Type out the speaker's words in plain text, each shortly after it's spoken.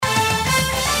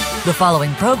The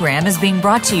following program is being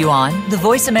brought to you on the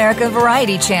Voice America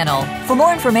Variety Channel. For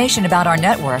more information about our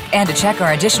network and to check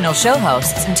our additional show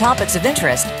hosts and topics of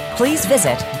interest, please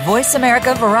visit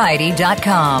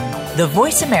voiceamericavariety.com. The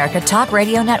Voice America Talk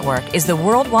Radio Network is the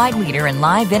worldwide leader in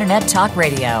live Internet talk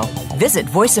radio. Visit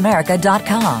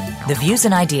voiceamerica.com. The views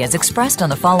and ideas expressed on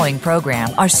the following program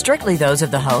are strictly those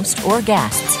of the host or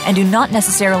guests and do not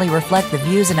necessarily reflect the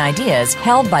views and ideas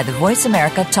held by the Voice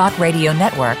America Talk Radio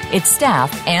Network, its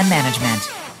staff, and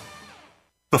management.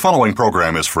 The following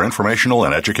program is for informational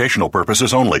and educational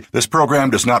purposes only. This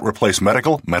program does not replace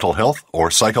medical, mental health, or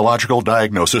psychological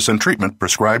diagnosis and treatment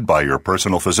prescribed by your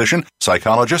personal physician,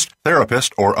 psychologist,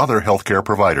 therapist, or other healthcare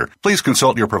provider. Please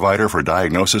consult your provider for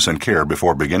diagnosis and care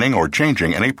before beginning or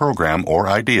changing any program or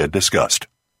idea discussed.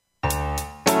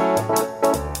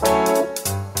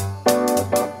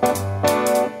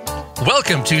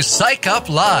 Welcome to Psych Up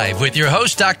Live with your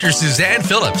host, Dr. Suzanne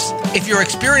Phillips. If you're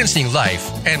experiencing life,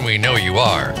 and we know you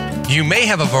are, you may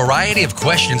have a variety of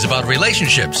questions about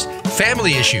relationships,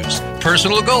 family issues,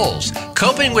 personal goals,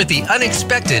 coping with the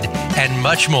unexpected, and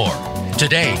much more.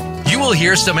 Today, you will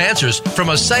hear some answers from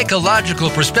a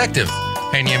psychological perspective,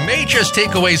 and you may just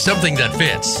take away something that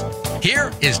fits.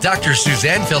 Here is Dr.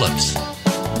 Suzanne Phillips.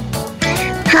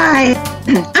 Hi,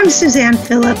 I'm Suzanne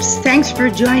Phillips. Thanks for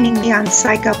joining me on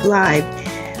Psych Up Live.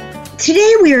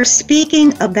 Today we are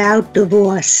speaking about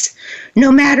divorce.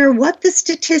 No matter what the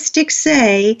statistics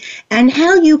say and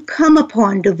how you come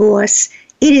upon divorce,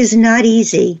 it is not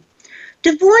easy.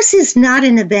 Divorce is not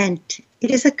an event. It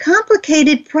is a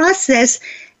complicated process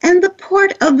and the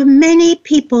part of many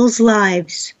people's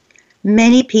lives,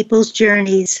 many people's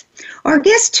journeys. Our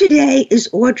guest today is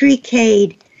Audrey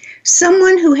Cade,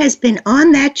 someone who has been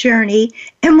on that journey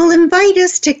and will invite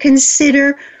us to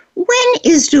consider, when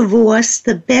is divorce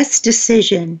the best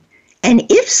decision? And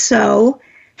if so,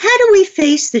 how do we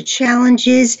face the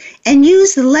challenges and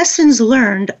use the lessons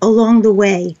learned along the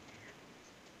way?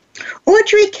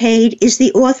 Audrey Cade is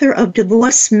the author of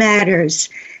Divorce Matters,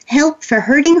 Help for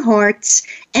Hurting Hearts,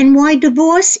 and Why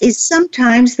Divorce is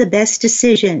Sometimes the Best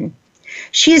Decision.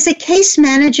 She is a case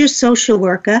manager social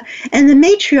worker and the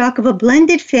matriarch of a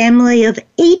blended family of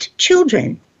 8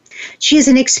 children. She is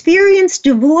an experienced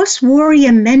divorce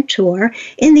warrior mentor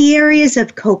in the areas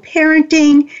of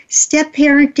co-parenting,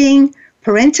 step-parenting,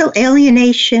 parental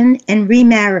alienation, and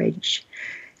remarriage.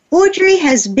 Audrey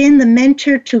has been the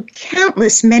mentor to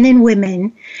countless men and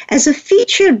women as a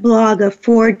featured blogger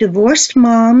for Divorced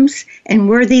Moms and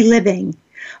Worthy Living.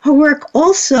 Her work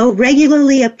also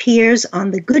regularly appears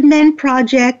on The Good Men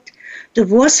Project,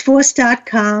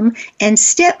 DivorceForce.com, and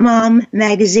Stepmom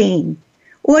magazine.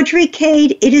 Audrey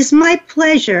Cade, it is my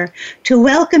pleasure to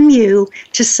welcome you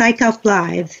to Psych Up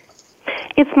Live.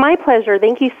 It's my pleasure.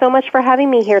 Thank you so much for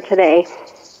having me here today.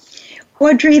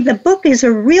 Audrey, the book is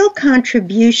a real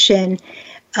contribution,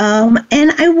 and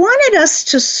I wanted us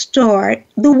to start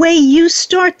the way you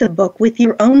start the book, with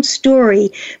your own story,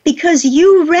 because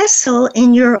you wrestle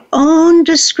in your own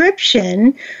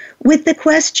description with the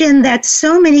question that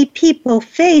so many people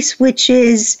face, which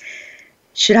is,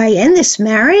 should I end this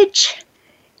marriage?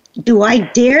 Do I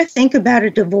dare think about a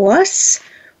divorce?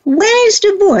 When is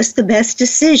divorce the best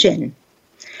decision?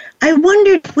 I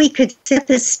wondered if we could set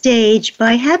the stage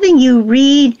by having you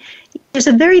read. There's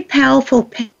a very powerful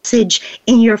passage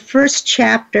in your first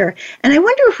chapter, and I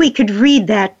wonder if we could read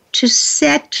that to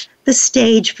set the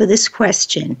stage for this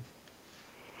question.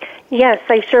 Yes,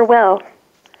 I sure will.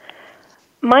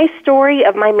 My story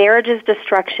of my marriage's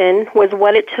destruction was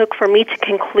what it took for me to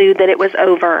conclude that it was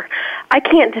over. I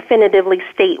can't definitively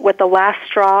state what the last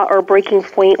straw or breaking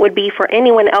point would be for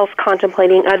anyone else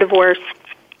contemplating a divorce.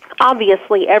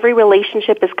 Obviously, every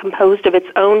relationship is composed of its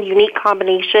own unique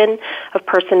combination of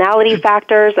personality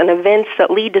factors and events that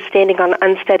lead to standing on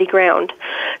unsteady ground.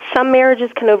 Some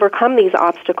marriages can overcome these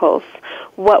obstacles.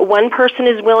 What one person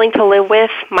is willing to live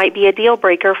with might be a deal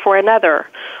breaker for another.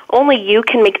 Only you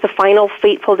can make the final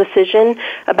fateful decision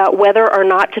about whether or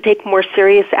not to take more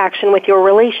serious action with your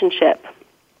relationship.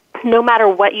 No matter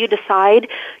what you decide,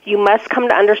 you must come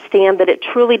to understand that it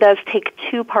truly does take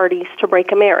 2 parties to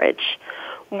break a marriage.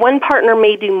 One partner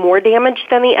may do more damage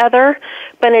than the other,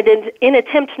 but in an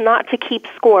attempt not to keep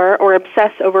score or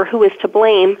obsess over who is to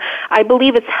blame, I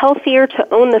believe it's healthier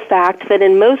to own the fact that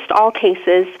in most all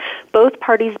cases, both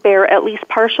parties bear at least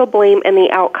partial blame in the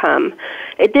outcome.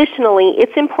 Additionally,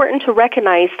 it's important to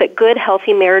recognize that good,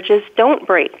 healthy marriages don't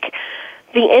break.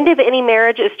 The end of any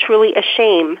marriage is truly a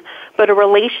shame, but a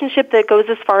relationship that goes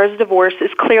as far as divorce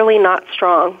is clearly not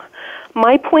strong.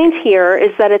 My point here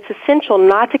is that it's essential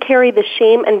not to carry the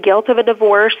shame and guilt of a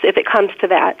divorce if it comes to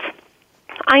that.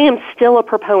 I am still a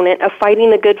proponent of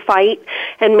fighting the good fight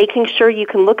and making sure you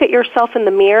can look at yourself in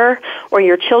the mirror or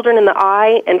your children in the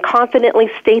eye and confidently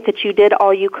state that you did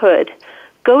all you could.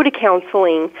 Go to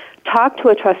counseling, talk to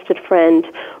a trusted friend,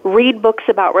 read books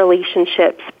about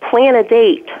relationships, plan a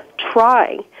date,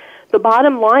 try. The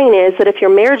bottom line is that if your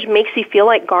marriage makes you feel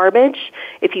like garbage,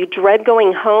 if you dread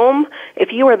going home,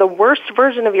 if you are the worst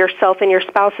version of yourself in your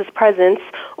spouse's presence,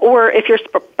 or if your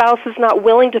spouse is not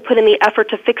willing to put in the effort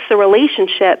to fix the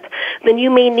relationship, then you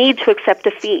may need to accept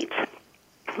defeat.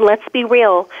 Let's be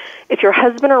real. If your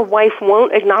husband or wife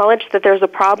won't acknowledge that there's a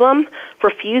problem,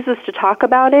 refuses to talk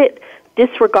about it,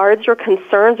 disregards your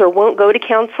concerns, or won't go to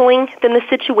counseling, then the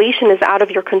situation is out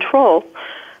of your control.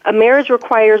 A marriage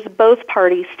requires both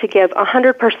parties to give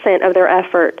 100% of their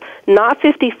effort, not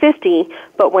 50-50,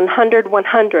 but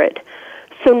 100-100.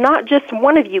 So not just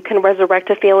one of you can resurrect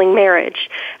a failing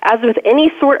marriage. As with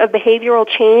any sort of behavioral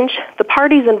change, the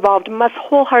parties involved must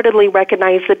wholeheartedly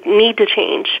recognize the need to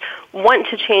change, want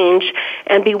to change,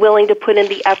 and be willing to put in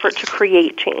the effort to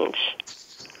create change.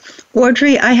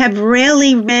 Audrey, I have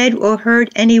rarely read or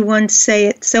heard anyone say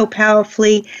it so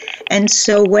powerfully and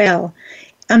so well.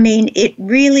 I mean, it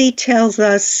really tells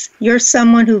us you're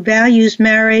someone who values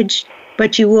marriage,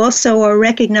 but you also are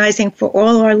recognizing for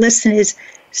all our listeners,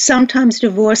 sometimes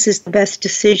divorce is the best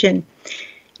decision.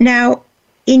 Now,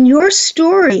 in your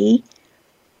story,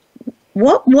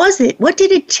 what was it? What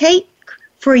did it take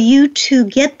for you to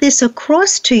get this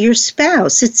across to your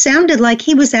spouse? It sounded like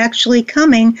he was actually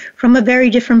coming from a very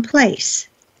different place.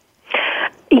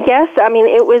 Yes, I mean,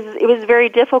 it was very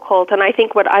difficult, and I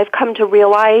think what I've come to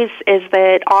realize is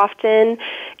that often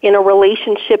in a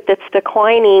relationship that's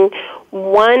declining,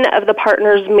 one of the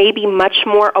partners may be much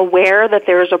more aware that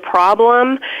there's a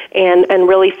problem and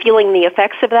really feeling the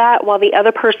effects of that, while the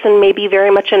other person may be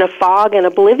very much in a fog and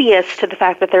oblivious to the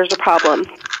fact that there's a problem,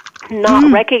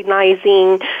 not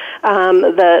recognizing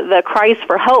the cries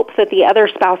for help that the other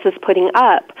spouse is putting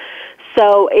up.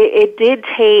 So it did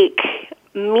take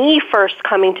me first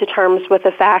coming to terms with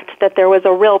the fact that there was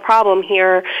a real problem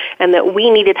here and that we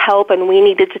needed help and we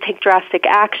needed to take drastic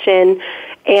action,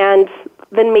 and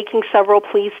then making several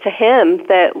pleas to him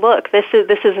that, look, this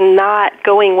is not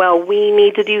going well. We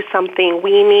need to do something.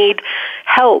 We need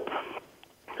help.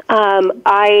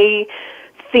 I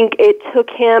think it took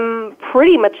him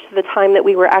pretty much the time that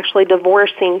we were actually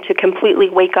divorcing to completely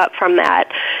wake up from that.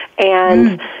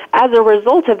 And as a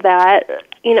result of that,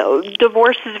 you know,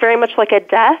 divorce is very much like a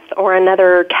death or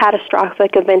another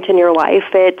catastrophic event in your life.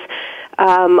 It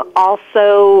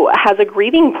also has a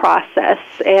grieving process,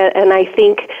 and I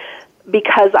think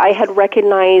because I had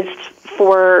recognized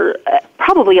for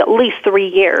probably at least 3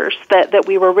 years that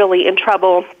we were really in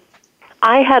trouble,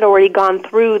 I had already gone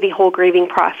through the whole grieving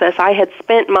process. I had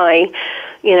spent my,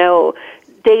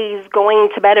 days going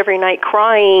to bed every night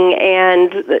crying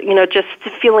and, just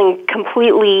feeling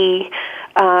completely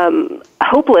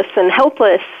hopeless and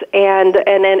helpless, and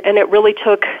it really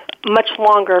took much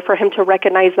longer for him to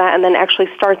recognize that and then actually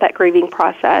start that grieving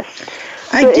process.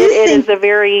 It is a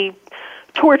very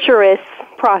torturous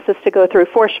process to go through,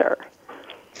 for sure.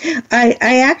 I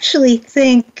actually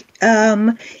think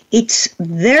it's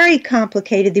very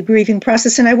complicated, the grieving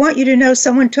process. And I want you to know,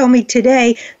 someone told me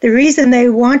today the reason they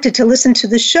wanted to listen to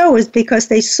the show is because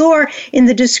they saw in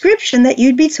the description that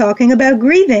you'd be talking about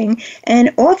grieving.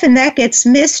 And often that gets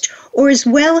missed or is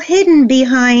well hidden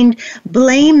behind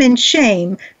blame and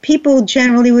shame. People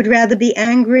generally would rather be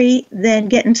angry than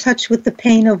get in touch with the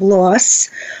pain of loss.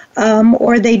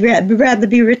 Or they'd rather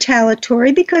be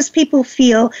retaliatory because people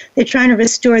feel they're trying to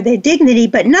restore their dignity,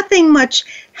 but nothing much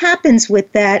happens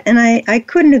with that. And I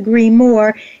couldn't agree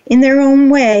more. In their own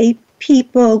way,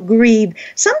 people grieve.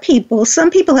 Some people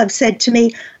have said to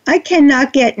me, I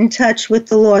cannot get in touch with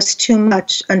the loss too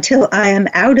much until I am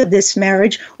out of this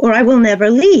marriage, or I will never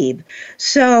leave.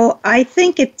 So I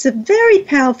think it's a very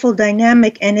powerful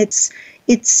dynamic, and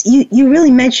you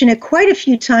really mention it quite a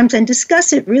few times and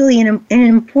discuss it really in an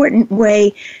important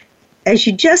way, as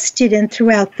you just did and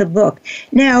throughout the book.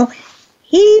 Now,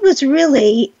 he was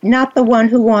really not the one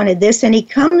who wanted this, and he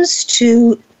comes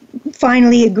to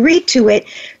finally agree to it.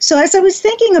 So as I was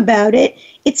thinking about it,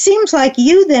 it seems like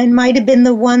you then might have been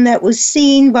the one that was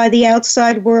seen by the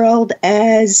outside world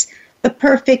as the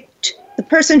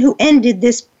person who ended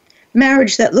this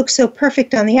marriage that looked so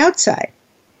perfect on the outside.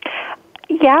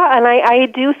 Yeah, and I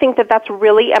do think that that's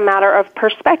really a matter of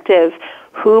perspective.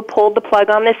 Who pulled the plug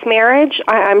on this marriage?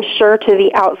 I'm sure to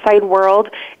the outside world,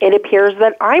 it appears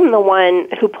that I'm the one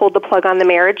who pulled the plug on the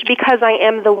marriage because I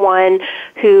am the one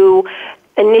who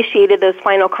initiated those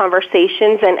final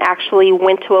conversations and actually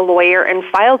went to a lawyer and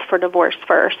filed for divorce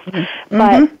first. Mm-hmm.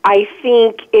 But I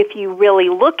think if you really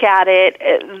look at it,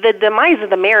 the demise of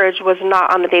the marriage was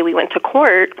not on the day we went to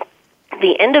court.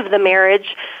 The end of the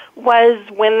marriage was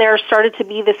when there started to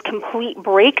be this complete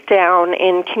breakdown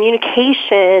in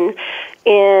communication,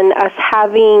 in us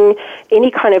having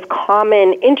any kind of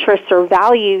common interests or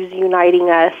values uniting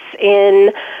us,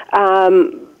 in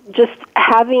just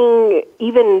having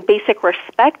even basic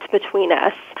respect between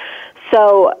us.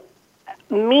 So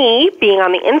me being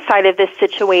on the inside of this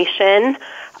situation,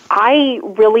 I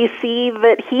really see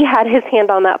that he had his hand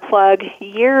on that plug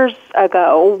years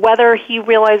ago, whether he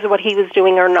realized what he was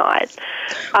doing or not.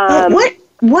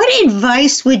 What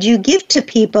advice would you give to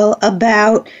people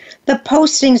about the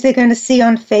postings they're going to see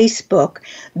on Facebook,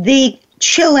 the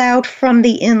chill out from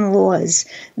the in-laws,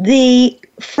 the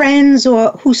friends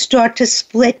or who start to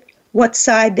split what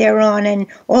side they're on, and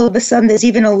all of a sudden there's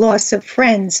even a loss of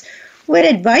friends? What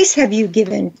advice have you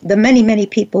given the many, many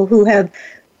people who have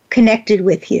connected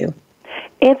with you?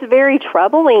 It's very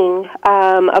troubling.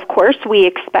 Of course, we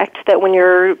expect that when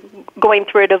you're going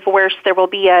through a divorce, there will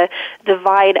be a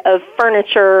divide of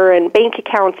furniture and bank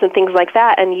accounts and things like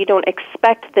that, and you don't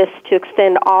expect this to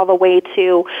extend all the way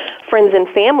to friends and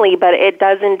family, but it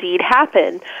does indeed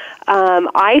happen.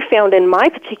 I found in my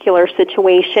particular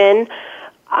situation,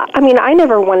 I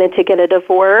never wanted to get a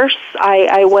divorce.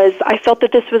 I felt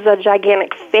that this was a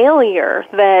gigantic failure,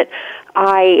 that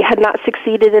I had not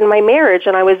succeeded in my marriage,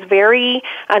 and I was very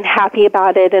unhappy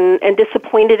about it and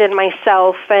disappointed in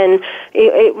myself, and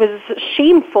it was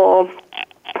shameful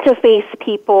to face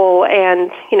people and,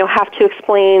 have to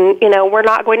explain, we're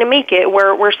not going to make it,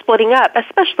 we're splitting up,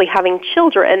 especially having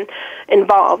children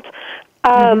involved.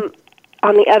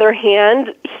 On the other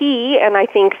hand, and I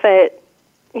think that,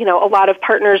 a lot of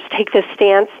partners take this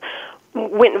stance,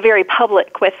 went very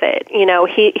public with it.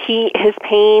 His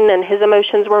pain and his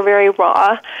emotions were very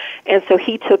raw, and so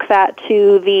he took that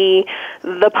to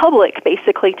the public,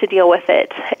 basically, to deal with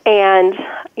it. And,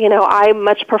 I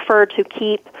much prefer to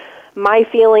keep my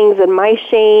feelings and my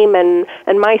shame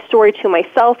and my story to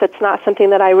myself. It's not something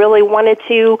that I really wanted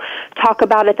to talk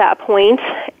about at that point,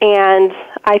 and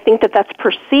I think that that's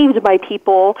perceived by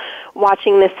people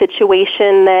watching this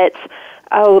situation that,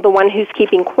 the one who's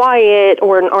keeping quiet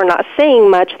or not saying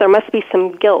much, there must be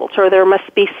some guilt, or there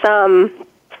must be some,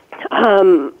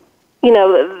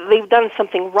 they've done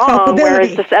something wrong,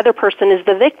 whereas this other person is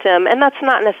the victim, and that's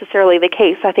not necessarily the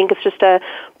case. I think it's just a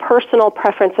personal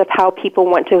preference of how people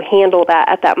want to handle that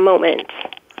at that moment.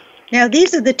 Now,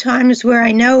 these are the times where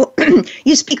I know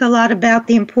you speak a lot about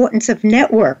the importance of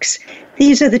networks.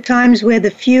 These are the times where the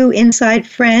few inside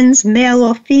friends, male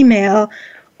or female,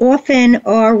 often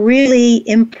are really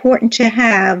important to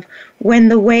have when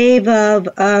the wave of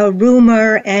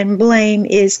rumor and blame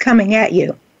is coming at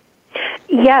you.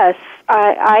 Yes,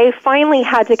 I finally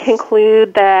had to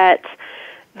conclude that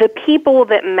the people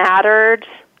that mattered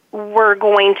were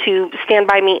going to stand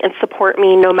by me and support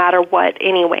me no matter what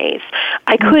anyways.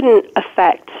 I couldn't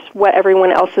affect what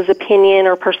everyone else's opinion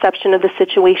or perception of the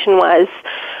situation was.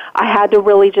 I had to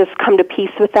really just come to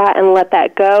peace with that and let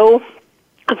that go.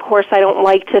 Of course, I don't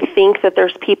like to think that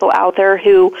there's people out there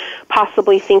who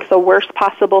possibly think the worst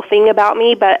possible thing about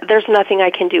me, but there's nothing I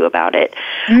can do about it.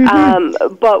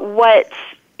 But what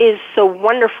is so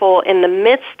wonderful in the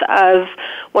midst of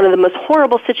one of the most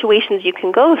horrible situations you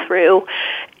can go through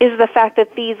is the fact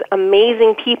that these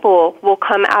amazing people will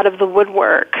come out of the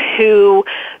woodwork who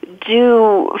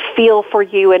do feel for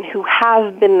you and who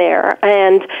have been there.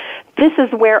 And this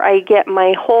is where I get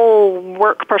my whole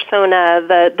work persona,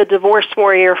 the divorce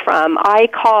warrior, from. I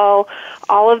call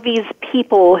all of these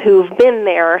people who've been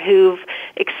there, who've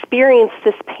experienced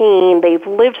this pain, they've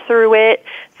lived through it,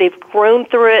 they've grown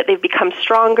through it, they've become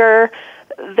stronger.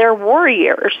 They're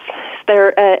warriors.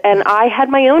 And I had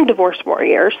my own divorce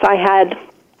warriors. I had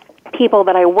people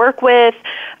that I work with,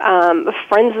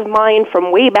 friends of mine from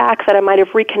way back that I might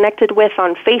have reconnected with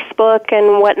on Facebook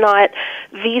and whatnot.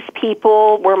 These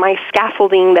people were my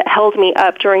scaffolding that held me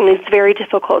up during these very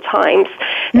difficult times.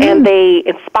 And they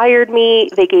inspired me,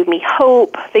 they gave me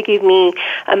hope, they gave me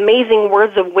amazing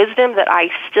words of wisdom that I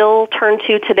still turn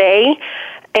to today.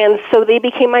 And so they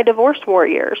became my divorce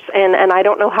warriors, and I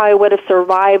don't know how I would have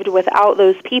survived without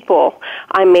those people.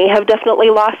 I may have definitely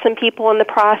lost some people in the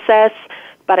process,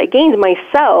 but I gained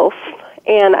myself,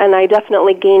 and I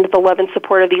definitely gained the love and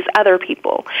support of these other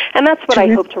people. And that's what I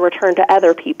hope to return to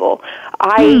other people.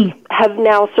 I have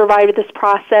now survived this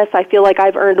process. I feel like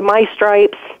I've earned my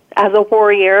stripes as a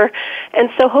warrior, and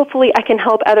so hopefully I can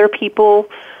help other people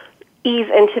ease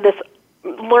into this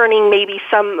learning maybe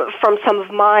from some of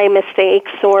my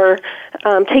mistakes, or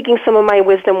taking some of my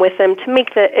wisdom with them to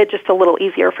make it just a little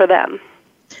easier for them.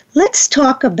 Let's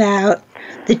talk about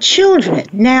the children.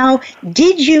 Now,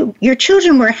 your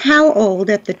children were how old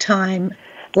at the time,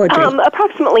 Audrey?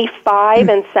 Approximately 5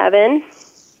 and 7.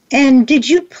 And did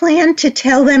you plan to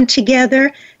tell them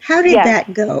together? How did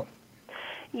that go?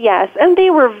 Yes, and they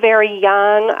were very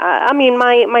young.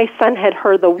 My son had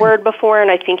heard the word before,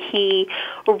 and I think he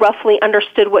roughly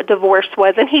understood what divorce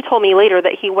was, and he told me later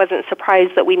that he wasn't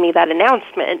surprised that we made that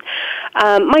announcement.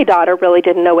 My daughter really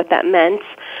didn't know what that meant.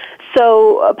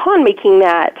 So upon making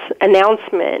that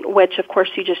announcement, which of course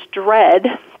you just dread,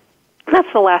 that's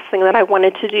the last thing that I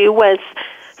wanted to do was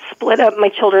split up my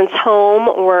children's home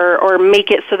or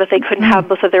make it so that they couldn't have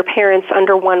both of their parents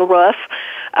under one roof.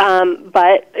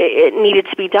 But it needed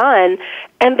to be done.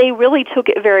 And they really took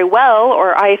it very well,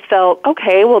 or I felt,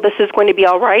 okay, well, this is going to be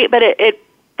all right. But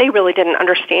they really didn't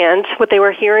understand what they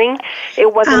were hearing.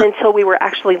 It wasn't until we were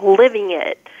actually living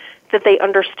it that they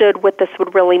understood what this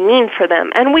would really mean for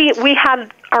them. And we had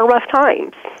our rough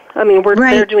times. I mean,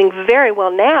 they're doing very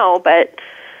well now, but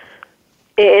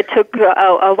it took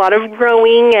a lot of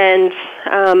growing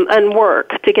and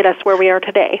work to get us where we are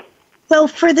today. Well,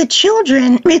 for the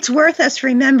children, it's worth us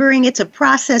remembering it's a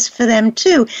process for them,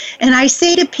 too. And I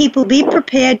say to people, be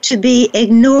prepared to be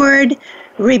ignored,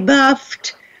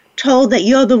 rebuffed, told that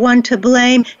you're the one to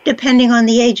blame, depending on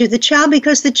the age of the child,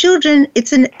 because the children,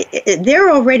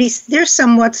 they're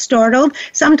somewhat startled,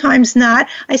 sometimes not.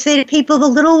 I say to people, the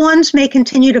little ones may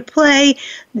continue to play.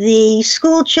 The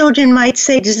school children might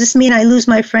say, does this mean I lose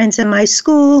my friends in my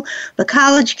school? The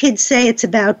college kids say it's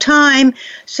about time.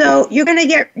 So you're going to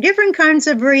get different kinds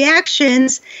of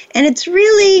reactions, and it's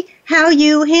really how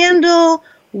you handle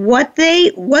what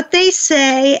they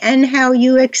say and how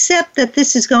you accept that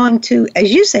this is going to,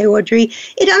 as you say, Audrey,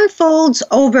 it unfolds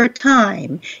over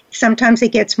time. Sometimes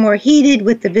it gets more heated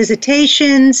with the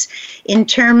visitations in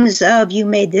terms of you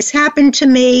made this happen to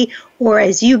me, or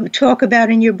as you talk about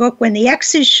in your book, when the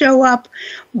exes show up.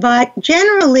 But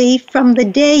generally, from the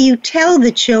day you tell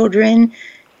the children,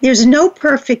 there's no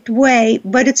perfect way,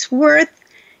 but it's worth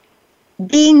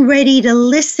being ready to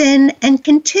listen and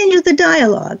continue the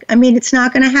dialogue. I mean, it's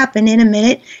not going to happen in a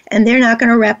minute, and they're not going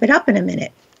to wrap it up in a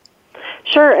minute.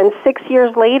 Sure, and 6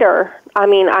 years later,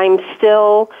 I'm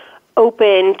still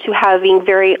open to having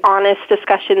very honest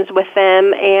discussions with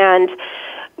them and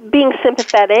being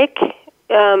sympathetic.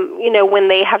 When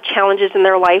they have challenges in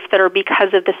their life that are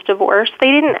because of this divorce,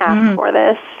 they didn't ask for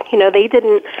this. They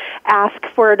didn't ask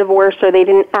for a divorce, or they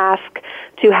didn't ask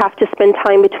to have to spend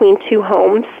time between two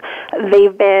homes.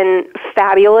 They've been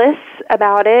fabulous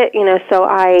about it, so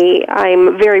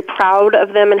I'm very proud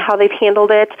of them and how they've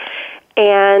handled it.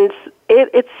 And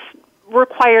it's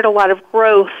required a lot of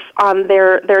growth on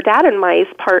their dad and my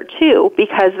part, too,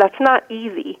 because that's not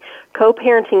easy.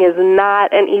 Co-parenting is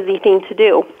not an easy thing to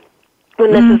do.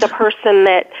 When this is a person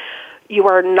that you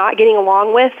are not getting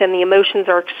along with and the emotions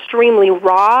are extremely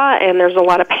raw and there's a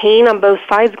lot of pain on both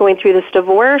sides going through this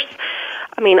divorce,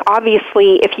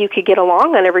 obviously, if you could get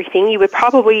along on everything, you would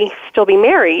probably still be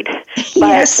married. But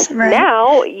yes, right.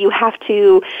 Now you have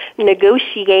to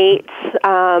negotiate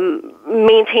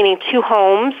maintaining two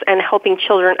homes and helping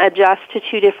children adjust to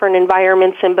two different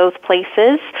environments in both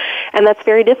places, and that's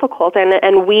very difficult.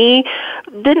 And we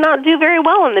did not do very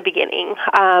well in the beginning,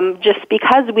 just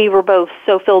because we were both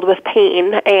so filled with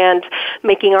pain and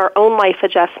making our own life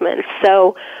adjustments.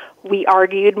 So we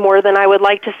argued more than I would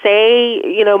like to say,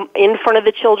 in front of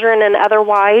the children and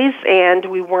otherwise, and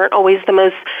we weren't always the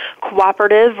most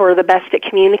cooperative or the best at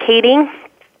communicating.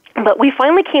 But we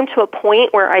finally came to a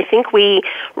point where I think we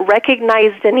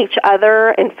recognized in each other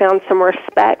and found some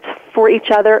respect for each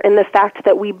other in the fact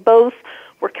that we both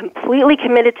were completely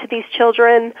committed to these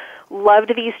children,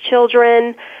 loved these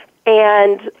children,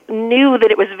 and knew that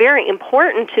it was very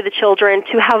important to the children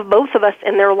to have both of us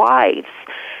in their lives.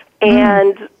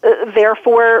 And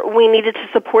therefore, we needed to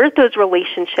support those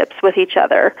relationships with each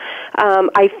other.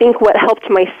 I think what helped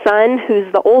my son,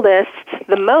 who's the oldest,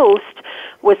 the most,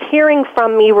 was hearing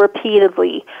from me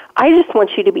repeatedly, I just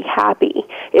want you to be happy.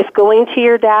 If going to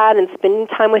your dad and spending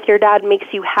time with your dad makes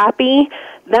you happy,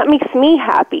 that makes me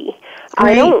happy.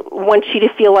 Right. I don't want you to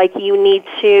feel like you need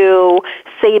to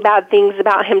say bad things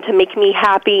about him to make me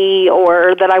happy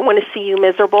or that I want to see you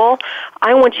miserable.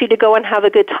 I want you to go and have a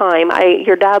good time.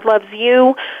 Your dad loves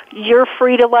you. You're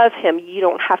free to love him. You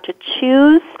don't have to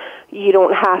choose. You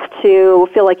don't have to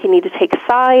feel like you need to take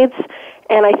sides.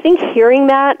 And I think hearing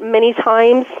that many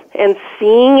times and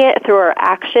seeing it through our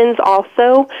actions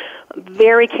also,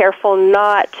 very careful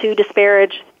not to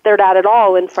disparage their dad at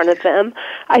all in front of them.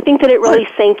 I think that it really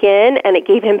sank in, and it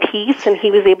gave him peace, and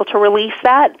he was able to release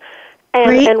that,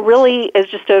 and really is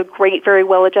just a great, very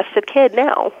well-adjusted kid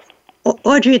now.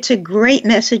 Audrey, it's a great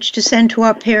message to send to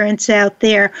our parents out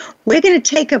there. We're going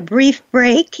to take a brief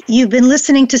break. You've been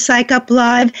listening to Psych Up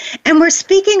Live, and we're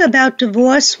speaking about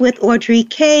divorce with Audrey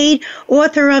Cade,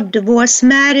 author of Divorce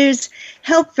Matters,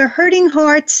 Help for Hurting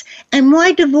Hearts, and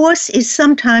Why Divorce is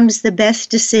Sometimes the Best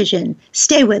Decision.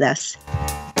 Stay with us.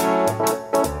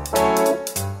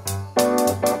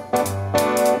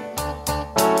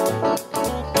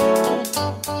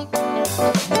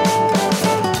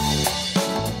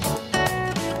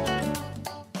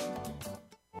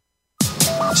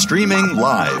 Streaming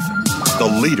live, the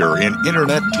leader in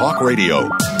Internet talk radio,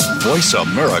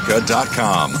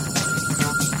 voiceamerica.com.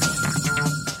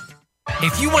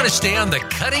 If you want to stay on the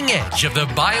cutting edge of the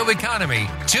bioeconomy,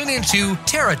 tune into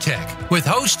TerraTech with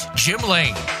host Jim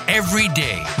Lane. Every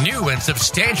day, new and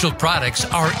substantial products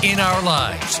are in our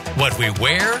lives. What we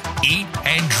wear, eat,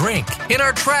 and drink, in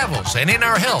our travels, and in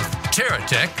our health.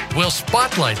 TerraTech will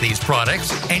spotlight these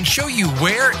products and show you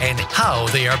where and how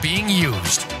they are being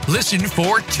used. Listen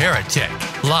for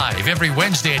TerraTech, live every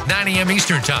Wednesday at 9 a.m.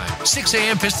 Eastern Time, 6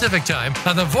 a.m. Pacific Time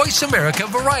on the Voice America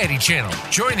Variety Channel.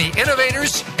 Join the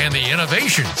innovators and the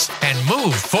innovations and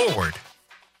move forward.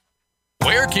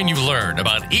 Where can you learn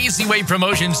about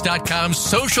EasywayPromotions.com's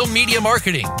social media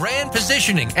marketing, brand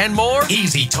positioning, and more?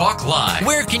 Easy Talk Live.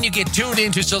 Where can you get tuned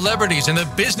into celebrities in the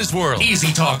business world?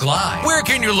 Easy Talk Live. Where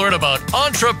can you learn about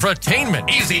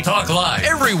entrepretainment? Easy Talk Live.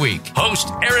 Every week,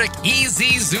 host Eric E.Z.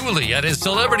 Zuli and his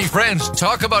celebrity friends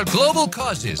talk about global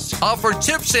causes, offer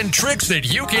tips and tricks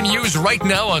that you can use right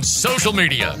now on social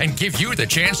media, and give you the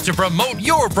chance to promote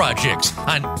your projects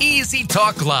on Easy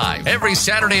Talk Live. Every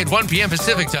Saturday at 1 p.m.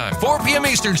 Pacific Time, 4 p.m.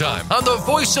 Eastern Time on the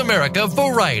Voice America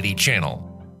Variety Channel.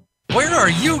 Where are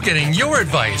you getting your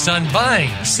advice on buying,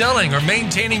 selling, or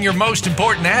maintaining your most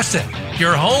important asset,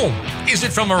 your home? Is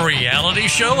it from a reality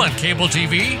show on cable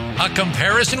TV, a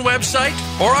comparison website,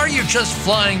 or are you just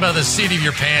flying by the seat of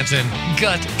your pants and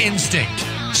gut instinct?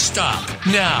 Stop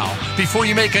now before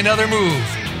you make another move.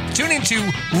 Tune into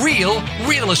Real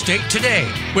Estate Today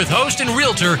with host and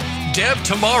realtor Deb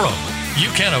Tomorrow. You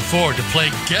can't afford to play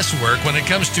guesswork when it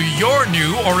comes to your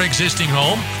new or existing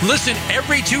home. Listen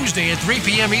every Tuesday at 3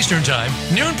 p.m. Eastern Time,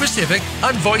 noon Pacific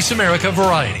on Voice America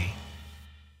Variety.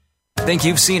 Think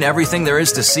you've seen everything there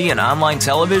is to see in online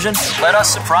television? Let us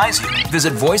surprise you.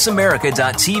 Visit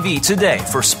voiceamerica.tv today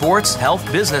for sports, health,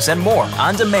 business, and more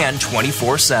on demand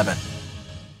 24/7.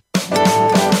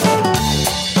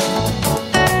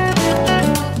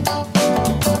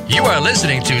 You are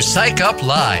listening to Psych Up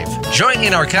Live. Join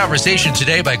in our conversation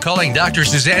today by calling Dr.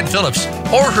 Suzanne Phillips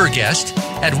or her guest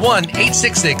at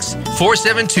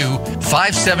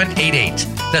 1-866-472-5788.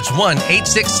 That's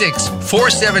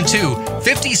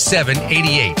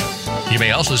 1-866-472-5788. You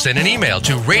may also send an email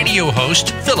to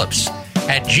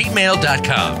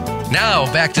radiohostphillips@gmail.com. Now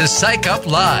back to Psych Up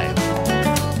Live.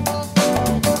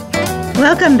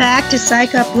 Welcome back to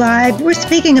Psych Up Live. We're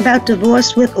speaking about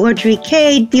divorce with Audrey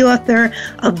Cade, the author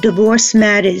of Divorce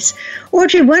Matters.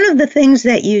 Audrey, one of the things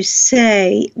that you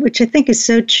say, which I think is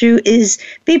so true, is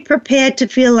be prepared to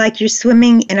feel like you're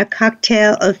swimming in a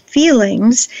cocktail of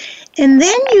feelings. And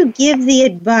then you give the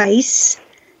advice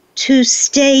to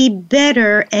stay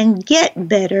better and get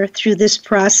better through this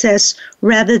process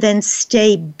rather than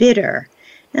stay bitter.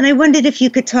 And I wondered if you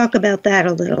could talk about that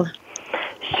a little.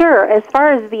 Sure. As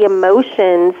far as the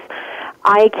emotions,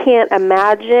 I can't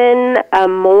imagine a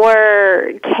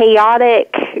more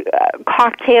chaotic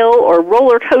cocktail or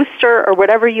roller coaster or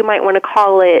whatever you might want to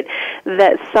call it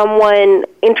that someone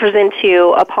enters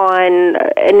into upon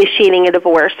initiating a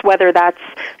divorce, whether that's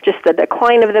just the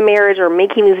decline of the marriage or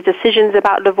making these decisions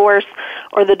about divorce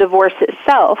or the divorce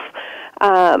itself.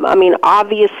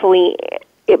 Obviously,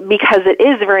 because it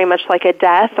is very much like a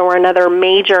death or another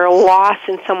major loss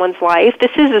in someone's life,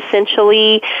 this is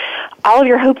essentially all of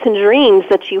your hopes and dreams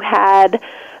that you had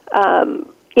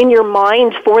in your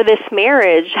mind for this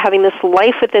marriage, having this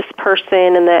life with this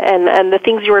person and the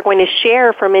things you were going to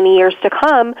share for many years to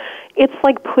come. It's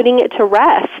like putting it to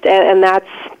rest, and that's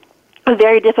a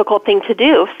very difficult thing to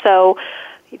do. So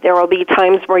there will be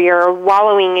times where you're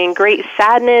wallowing in great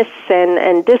sadness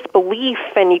and disbelief,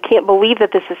 and you can't believe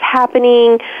that this is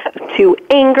happening, to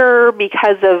anger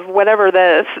because of whatever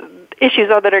the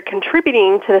issues are that are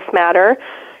contributing to this matter.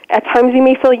 At times you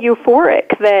may feel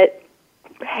euphoric that,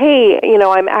 hey,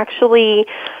 I'm actually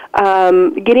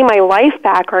getting my life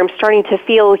back, or I'm starting to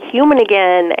feel human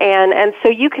again. And so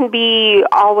you can be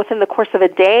all within the course of a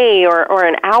day or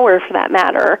an hour, for that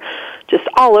matter, just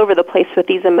all over the place with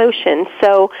these emotions.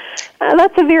 So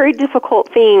that's a very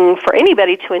difficult thing for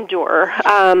anybody to endure.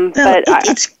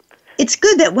 It's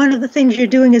good that one of the things you're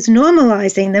doing is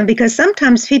normalizing them, because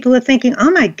sometimes people are thinking,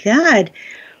 oh my God,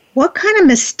 what kind of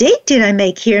mistake did I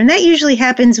make here? And that usually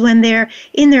happens when they're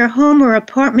in their home or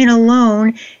apartment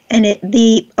alone, and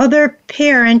the other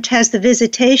parent has the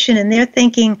visitation, and they're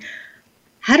thinking,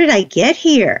 how did I get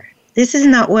here? This is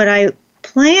not what I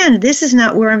planned. This is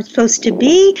not where I'm supposed to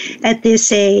be at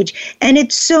this age. And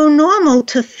it's so normal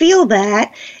to feel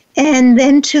that, and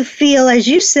then to feel, as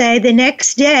you say, the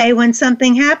next day when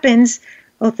something happens,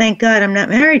 oh, thank God I'm not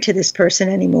married to this person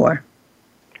anymore.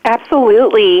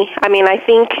 Absolutely. I mean, I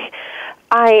think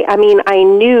I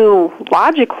knew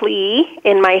logically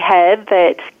in my head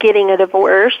that getting a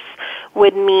divorce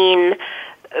would mean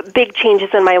big changes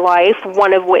in my life,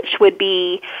 one of which would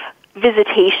be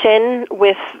visitation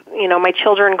with, my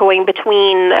children going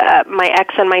between my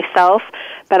ex and myself.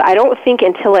 But I don't think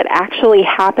until it actually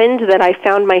happened that I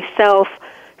found myself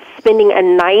spending a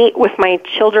night with my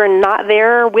children not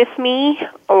there with me,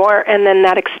 and then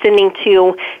that extending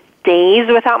to days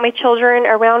without my children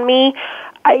around me.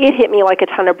 It hit me like a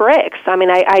ton of bricks. I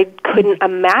mean, I couldn't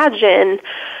imagine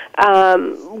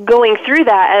going through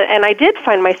that, and I did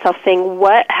find myself saying,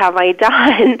 what have I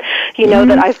done,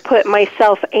 that I've put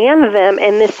myself and them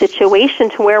in this situation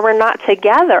to where we're not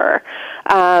together.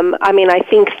 I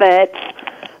think that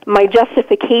my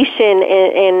justification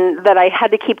in that I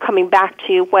had to keep coming back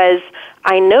to was,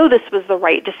 I know this was the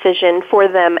right decision for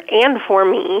them and for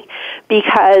me,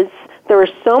 because there was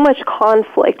so much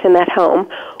conflict in that home.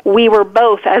 We were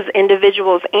both, as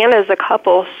individuals and as a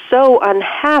couple, so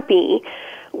unhappy.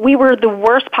 We were the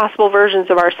worst possible versions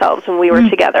of ourselves when we were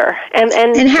together. And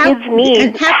kids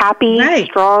need happy,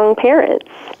 strong parents.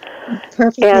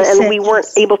 Perfectly and we weren't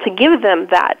able to give them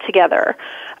that together.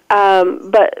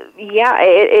 But yeah,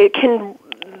 it can.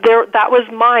 That was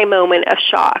my moment of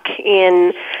shock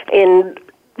in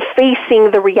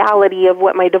facing the reality of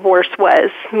what my divorce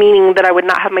was, meaning that I would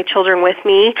not have my children with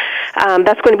me.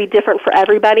 That's going to be different for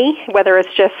everybody, whether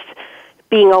it's just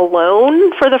being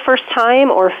alone for the first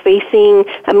time or facing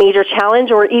a major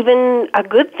challenge, or even a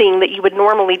good thing that you would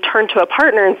normally turn to a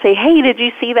partner and say, hey, did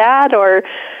you see that? Or,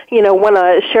 want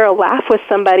to share a laugh with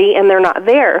somebody and they're not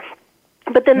there.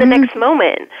 But then the next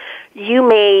moment, you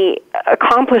may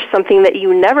accomplish something that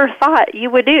you never thought you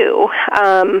would do.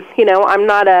 I'm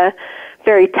not a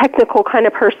very technical kind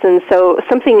of person, so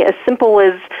something as simple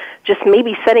as just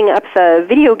maybe setting up a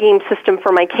video game system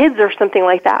for my kids or something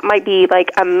like that might be like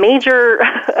a major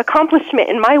accomplishment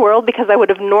in my world, because I would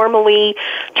have normally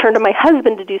turned to my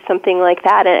husband to do something like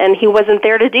that, and he wasn't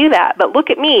there to do that. But look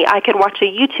at me, I could watch a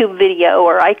YouTube video,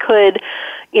 or I could,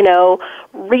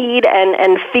 read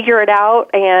and figure it out,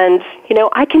 and,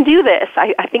 I can do this.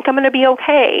 I think I'm going to be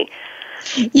okay.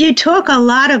 You talk a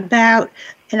lot about,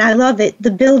 and I love it,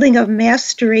 the building of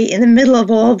mastery in the middle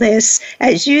of all this,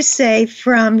 as you say,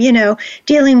 from,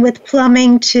 dealing with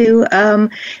plumbing to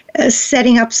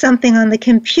setting up something on the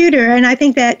computer. And I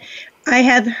think that I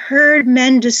have heard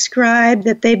men describe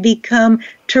that they become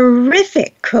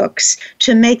terrific cooks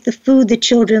to make the food the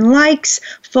children likes,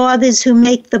 fathers who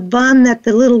make the bun that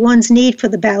the little ones need for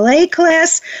the ballet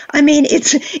class. I mean,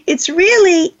 it's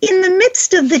really, in the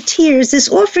midst of the tears, there's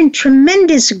often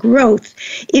tremendous growth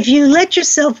if you let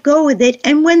yourself go with it.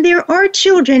 And when there are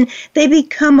children, they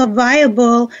become a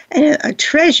viable and a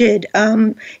treasured,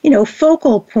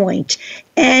 focal point.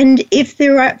 And if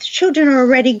children are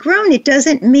already grown, it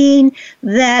doesn't mean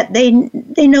that they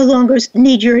no longer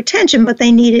need your attention, but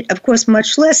they need it, of course,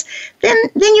 much less. Then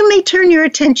you may turn your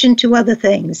attention to other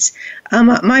things.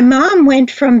 My mom went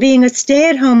from being a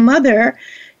stay-at-home mother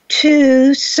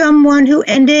to someone who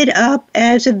ended up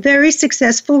as a very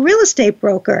successful real estate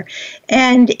broker.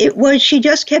 And she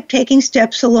just kept taking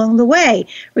steps along the way,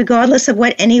 regardless of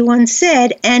what anyone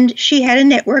said. And she had a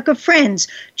network of friends,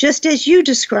 just as you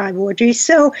describe, Audrey.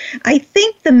 So I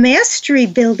think the mastery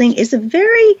building is a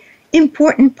very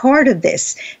important part of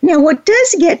this. Now, what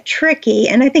does get tricky,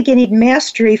 and I think you need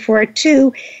mastery for it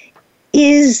too,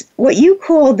 is what you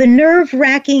call the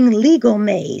nerve-wracking legal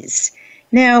maze.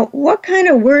 Now, what kind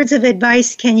of words of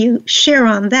advice can you share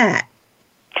on that?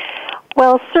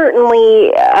 Well,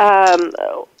 certainly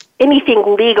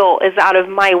anything legal is out of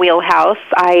my wheelhouse.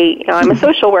 I'm a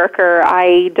social worker.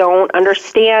 I don't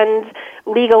understand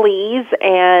legalese,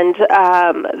 and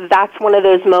that's one of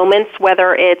those moments,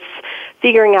 whether it's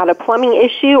figuring out a plumbing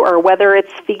issue or whether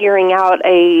it's figuring out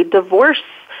a divorce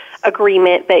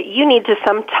agreement that you need to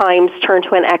sometimes turn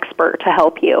to an expert to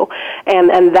help you.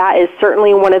 And that is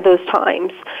certainly one of those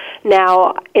times.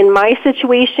 Now, in my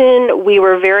situation, we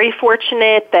were very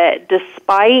fortunate that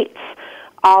despite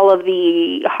all of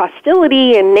the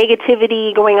hostility and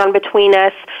negativity going on between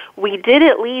us, we did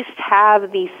at least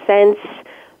have the sense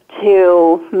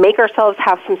to make ourselves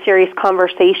have some serious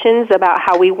conversations about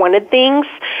how we wanted things.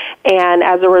 And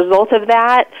as a result of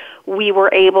that, we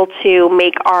were able to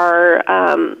make our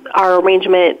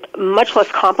arrangement much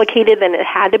less complicated than it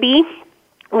had to be.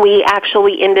 We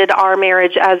actually ended our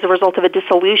marriage as a result of a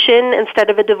dissolution instead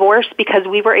of a divorce because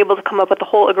we were able to come up with the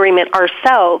whole agreement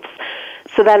ourselves.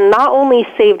 So that not only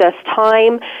saved us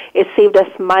time, it saved us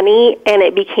money, and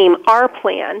it became our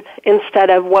plan instead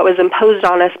of what was imposed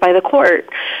on us by the court.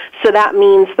 So that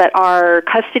means that our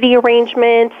custody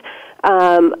arrangement,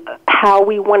 how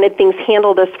we wanted things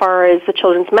handled as far as the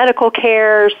children's medical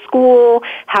care, school,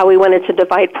 how we wanted to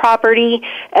divide property,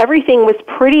 everything was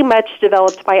pretty much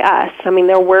developed by us. I mean,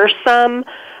 there were some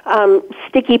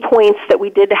sticky points that we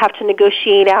did have to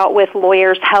negotiate out with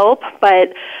lawyers' help,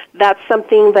 but that's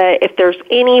something that if there's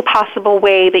any possible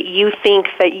way that you think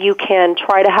that you can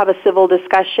try to have a civil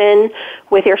discussion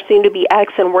with your soon-to-be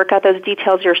ex and work out those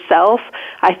details yourself,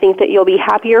 I think that you'll be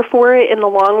happier for it in the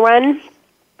long run.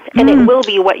 And it will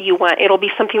be what you want. It'll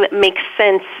be something that makes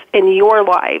sense in your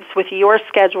lives with your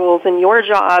schedules and your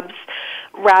jobs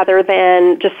rather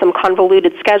than just some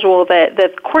convoluted schedule that the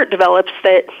court develops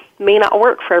that may not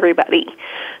work for everybody.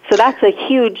 So that's a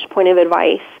huge point of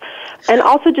advice. And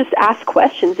also just ask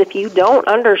questions. If you don't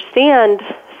understand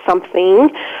something,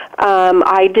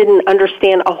 I didn't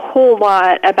understand a whole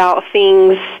lot about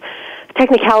things,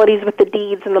 technicalities with the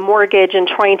deeds and the mortgage and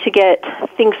trying to get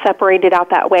things separated out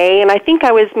that way. And I think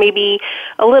I was maybe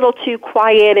a little too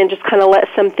quiet and just kind of let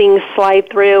some things slide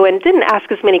through and didn't ask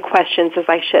as many questions as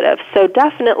I should have. So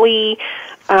definitely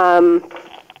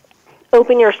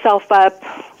open yourself up,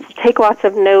 take lots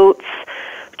of notes,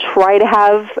 try to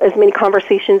have as many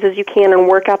conversations as you can and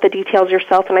work out the details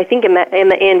yourself. And I think in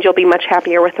the end, you'll be much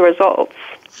happier with the results.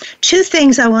 Two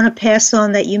things I want to pass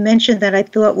on that you mentioned that I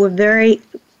thought were very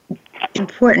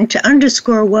important to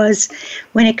underscore was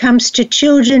when it comes to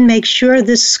children, make sure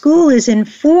the school is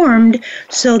informed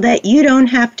so that you don't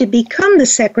have to become the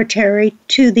secretary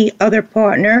to the other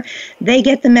partner. They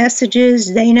get the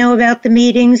messages, they know about the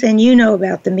meetings, and you know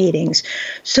about the meetings,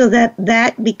 so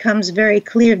that becomes very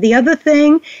clear. The other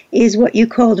thing is what you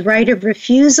called right of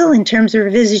refusal in terms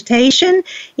of visitation.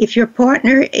 If your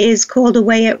partner is called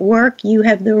away at work, you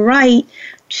have the right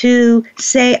to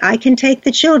say, I can take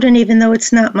the children even though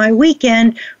it's not my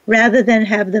weekend, rather than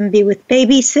have them be with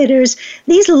babysitters.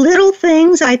 These little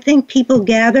things I think people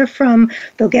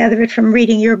they'll gather it from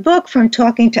reading your book, from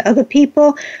talking to other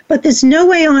people, but there's no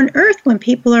way on earth when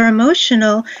people are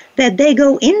emotional that they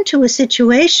go into a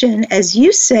situation, as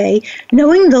you say,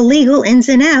 knowing the legal ins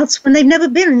and outs when they've never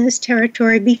been in this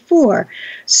territory before.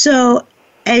 So,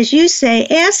 as you say,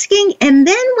 asking, and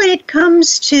then when it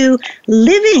comes to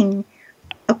living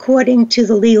according to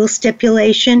the legal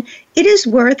stipulation, it is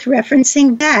worth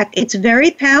referencing back. It's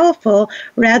very powerful,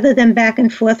 rather than back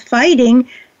and forth fighting,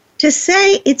 to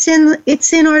say it's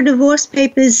in our divorce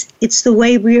papers, it's the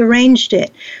way we arranged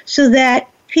it, so that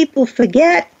people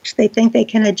forget, they think they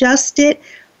can adjust it,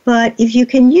 but if you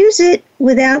can use it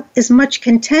without as much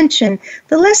contention,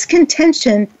 the less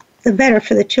contention, the better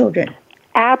for the children.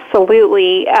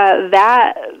 Absolutely.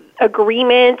 That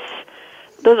agreement,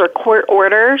 those are court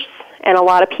orders. And a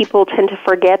lot of people tend to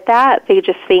forget that. They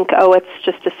just think, oh, it's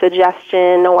just a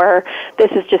suggestion, or this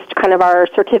is just kind of our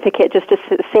certificate, just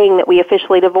saying that we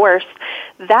officially divorced.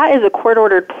 That is a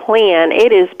court-ordered plan.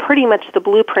 It is pretty much the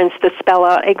blueprints that spell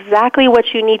out exactly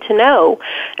what you need to know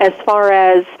as far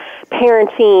as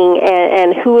parenting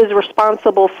and who is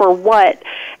responsible for what.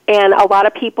 And a lot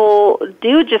of people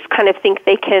do just kind of think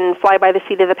they can fly by the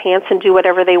seat of the pants and do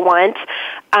whatever they want.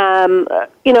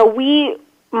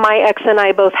 My ex and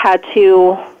I both had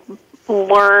to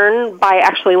learn by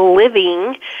actually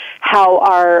living how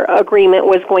our agreement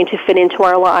was going to fit into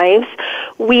our lives.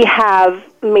 We have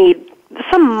made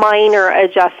some minor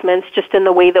adjustments just in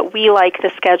the way that we like the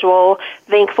schedule.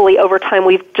 Thankfully, over time,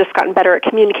 we've just gotten better at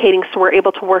communicating, so we're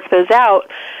able to work those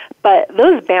out. But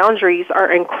those boundaries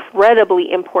are incredibly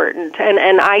important.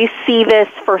 And I see this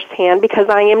firsthand because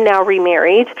I am now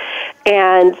remarried,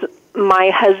 and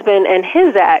my husband and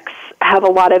his ex have a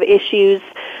lot of issues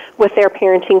with their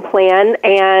parenting plan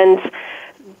and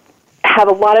have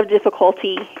a lot of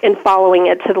difficulty in following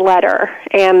it to the letter.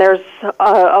 And there's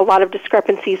a lot of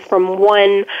discrepancies from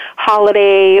one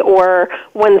holiday or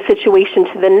one situation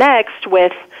to the next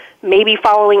with maybe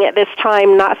following it this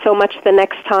time, not so much the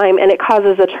next time, and it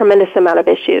causes a tremendous amount of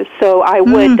issues. So I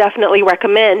would definitely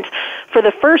recommend, for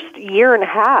the first year and a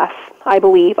half, I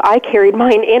believe, I carried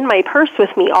mine in my purse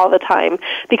with me all the time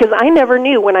because I never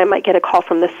knew when I might get a call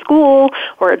from the school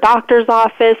or a doctor's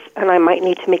office, and I might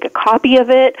need to make a copy of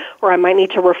it, or I might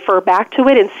need to refer back to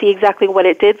it and see exactly what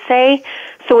it did say.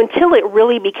 So until it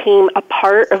really became a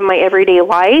part of my everyday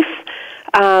life,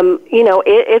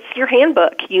 it's your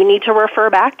handbook. You need to refer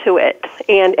back to it,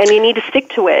 and you need to stick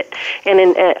to it.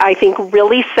 And I think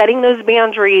really setting those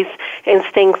boundaries and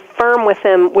staying firm with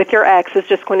them, with your ex, is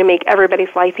just going to make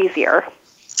everybody's life easier.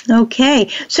 Okay.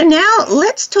 So now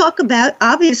let's talk about,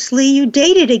 obviously, you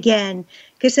dated again,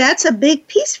 because that's a big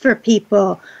piece for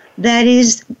people. That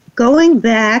is going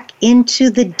back into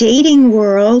the dating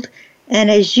world, and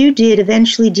as you did,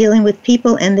 eventually dealing with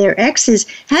people and their exes.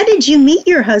 How did you meet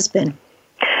your husband?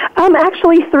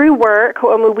 Actually, through work.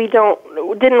 We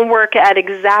didn't work at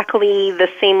exactly the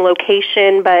same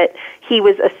location, but he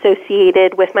was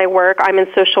associated with my work. I'm in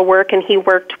social work, and he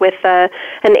worked with an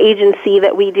agency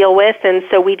that we deal with, and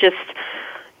so we just,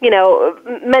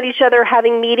 met each other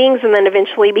having meetings, and then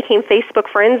eventually became Facebook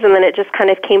friends, and then it just kind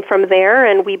of came from there,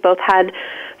 and we both had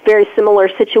very similar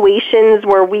situations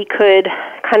where we could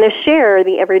kind of share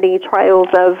the everyday trials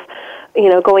of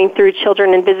going through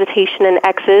children and visitation and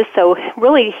exes. So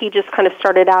really, he just kind of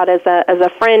started out as a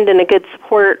friend and a good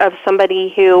support of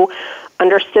somebody who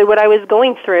understood what I was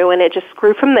going through, and it just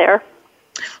grew from there.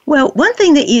 Well, one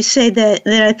thing that you say that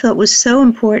I thought was so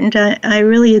important, I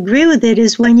really agree with it,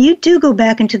 is when you do go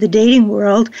back into the dating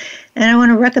world, and I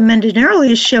want to recommend an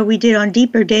earlier show we did on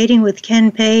Deeper Dating with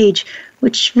Ken Page,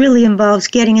 which really involves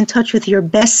getting in touch with your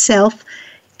best self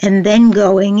and then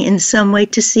going in some way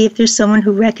to see if there's someone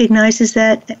who recognizes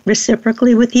that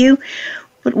reciprocally with you.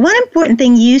 But one important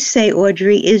thing you say,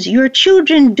 Audrey, is your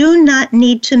children do not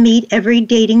need to meet every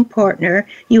dating partner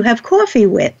you have coffee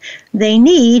with. They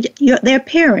need their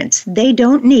parents. They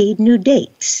don't need new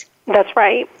dates. That's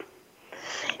right.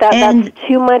 That's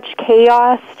too much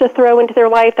chaos to throw into their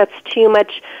life. That's too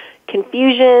much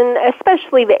confusion,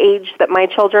 especially the age that my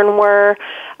children were.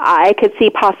 I could see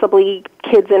possibly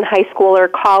kids in high school or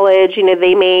college,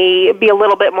 they may be a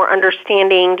little bit more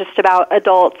understanding just about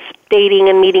adults dating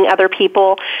and meeting other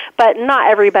people, but not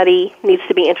everybody needs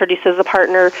to be introduced as a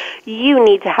partner. You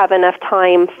need to have enough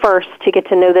time first to get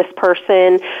to know this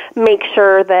person, make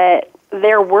sure that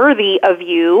they're worthy of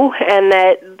you, and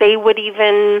that they would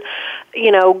even,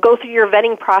 go through your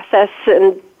vetting process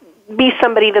and be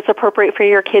somebody that's appropriate for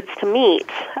your kids to meet.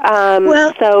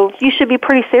 So you should be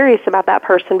pretty serious about that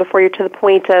person before you're to the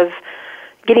point of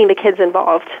getting the kids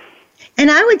involved. And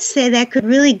I would say that could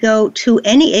really go to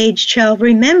any age child.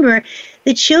 Remember,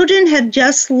 the children have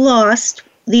just lost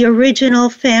the original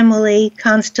family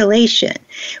constellation.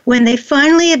 When they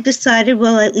finally have decided,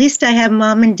 well, at least I have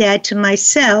mom and dad to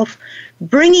myself,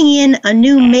 bringing in a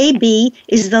new maybe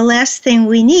is the last thing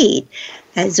we need.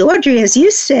 As Audrey, as you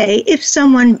say, if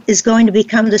someone is going to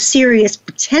become the serious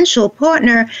potential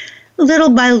partner, little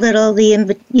by little,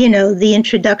 the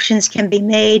introductions can be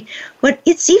made. But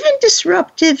it's even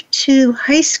disruptive to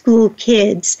high school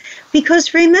kids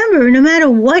because remember, no matter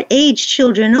what age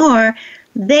children are,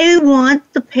 they want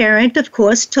the parent, of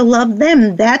course, to love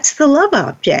them. That's the love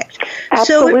object.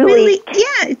 Absolutely. So it really,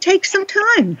 it takes some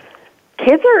time.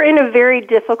 Kids are in a very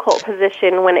difficult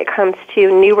position when it comes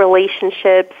to new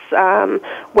relationships,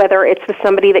 whether it's with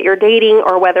somebody that you're dating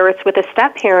or whether it's with a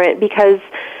step-parent, because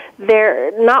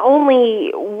they're not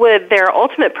only would their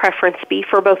ultimate preference be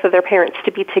for both of their parents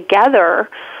to be together,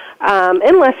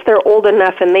 unless they're old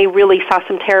enough and they really saw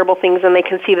some terrible things and they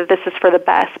can see that this is for the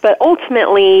best. But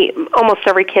ultimately, almost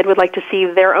every kid would like to see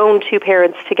their own two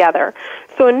parents together.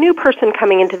 So a new person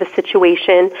coming into the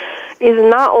situation is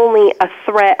not only a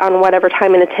threat on whatever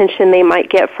time and attention they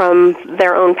might get from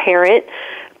their own parent,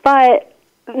 but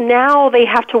now they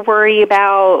have to worry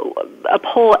about a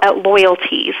pull at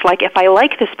loyalties. Like, if I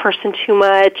like this person too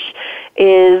much,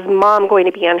 is mom going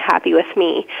to be unhappy with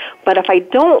me? But if I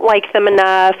don't like them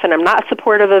enough and I'm not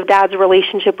supportive of dad's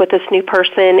relationship with this new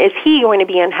person, is he going to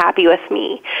be unhappy with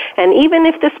me? And even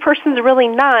if this person's really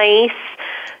nice,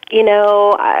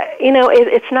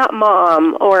 it's not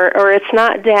mom or it's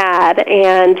not dad.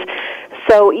 And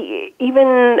so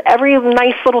even every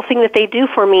nice little thing that they do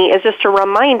for me is just a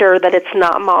reminder that it's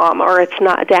not mom or it's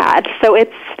not dad. So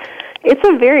it's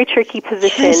a very tricky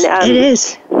position. Yes, it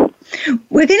is.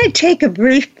 We're going to take a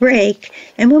brief break,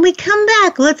 and when we come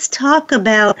back, let's talk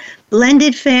about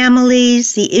blended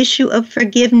families, the issue of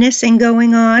forgiveness and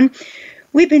going on.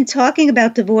 We've been talking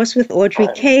about divorce with Audrey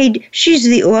Cade. She's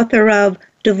the author of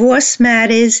Divorce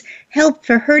Matters, Help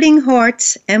for Hurting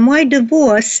Hearts, and Why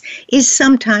Divorce is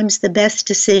Sometimes the Best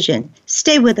Decision.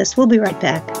 Stay with us. We'll be right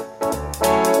back.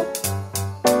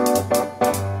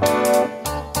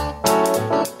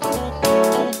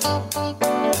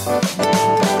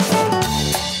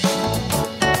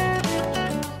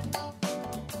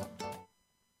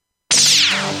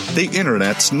 The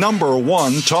Internet's number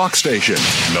one talk station.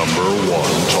 Number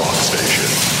one talk station.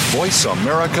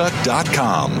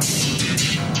 VoiceAmerica.com.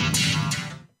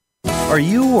 Are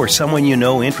you or someone you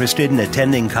know interested in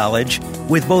attending college?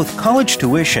 With both college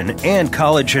tuition and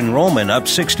college enrollment up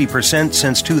 60%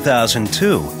 since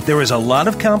 2002, there is a lot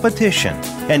of competition,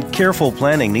 and careful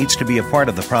planning needs to be a part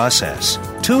of the process.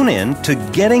 Tune in to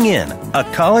Getting In, a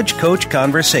college coach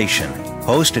conversation,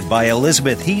 hosted by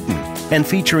Elizabeth Heaton and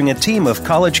featuring a team of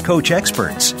college coach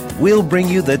experts. We'll bring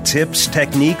you the tips,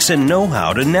 techniques, and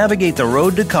know-how to navigate the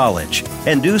road to college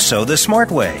and do so the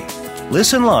smart way.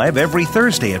 Listen live every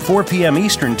Thursday at 4 p.m.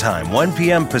 Eastern Time, 1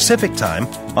 p.m. Pacific Time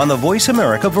on the Voice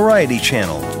America Variety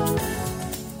Channel.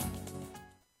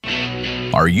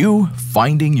 Are you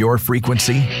finding your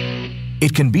frequency?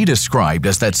 It can be described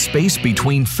as that space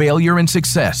between failure and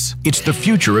success. It's the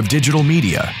future of digital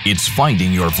media. It's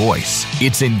finding your voice.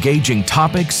 It's engaging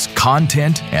topics,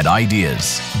 content, and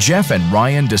ideas. Jeff and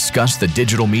Ryan discuss the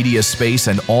digital media space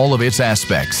and all of its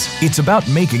aspects. It's about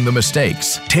making the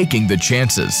mistakes, taking the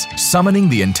chances, summoning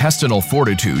the intestinal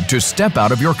fortitude to step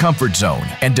out of your comfort zone,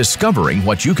 and discovering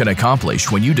what you can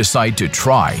accomplish when you decide to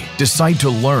try, decide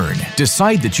to learn,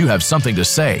 decide that you have something to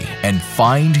say, and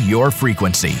find your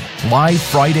frequency. Live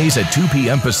Fridays at 2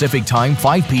 p.m. Pacific Time,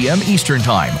 5 p.m. Eastern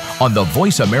Time on the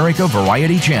Voice America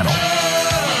Variety Channel.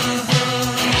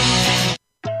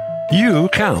 You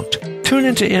count. Tune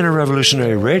into Inner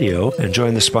Revolutionary Radio and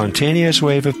join the spontaneous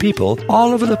wave of people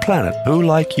all over the planet who,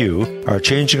 like you, are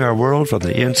changing our world from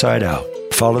the inside out.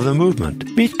 Follow the movement.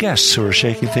 Meet guests who are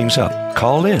shaking things up.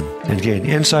 Call in and gain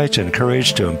insights and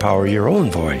courage to empower your own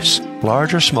voice.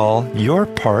 Large or small, your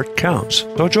part counts.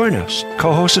 So join us.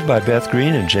 Co-hosted by Beth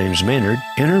Green and James Maynard,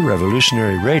 Inner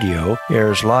Revolutionary Radio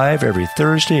airs live every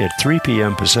Thursday at 3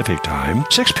 p.m. Pacific Time,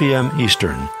 6 p.m.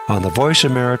 Eastern on the Voice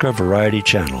America Variety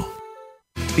Channel.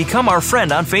 Become our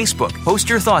friend on Facebook. Post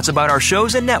your thoughts about our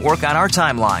shows and network on our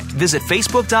timeline. Visit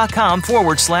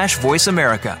Facebook.com/Voice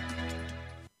America.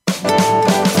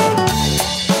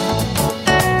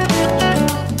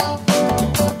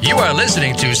 You are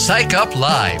listening to Psych Up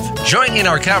Live. Join in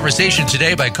our conversation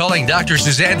today by calling Dr.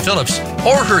 Suzanne Phillips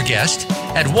or her guest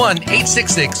at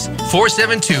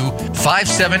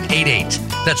 1-866-472-5788.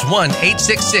 That's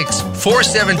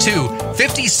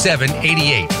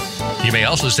 1-866-472-5788. You may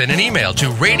also send an email to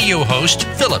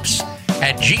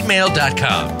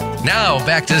radiohostphillips@gmail.com. Now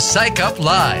back to Psych Up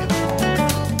Live.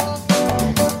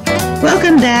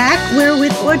 Welcome back. We're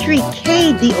with Audrey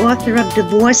Cade, the author of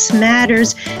Divorce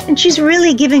Matters, and she's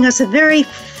really giving us a very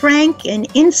frank and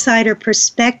insider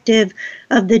perspective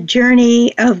of the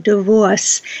journey of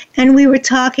divorce. And we were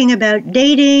talking about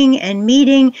dating and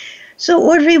meeting. So,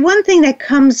 Audrey, one thing that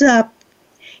comes up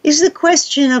is the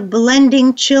question of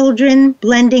blending children,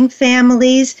 blending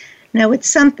families. Now, it's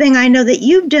something I know that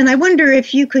you've done. I wonder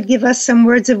if you could give us some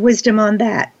words of wisdom on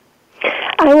that.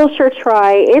 I will sure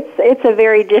try. It's a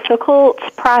very difficult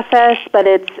process, but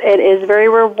it is very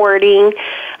rewarding.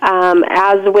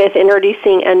 As with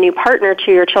introducing a new partner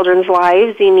to your children's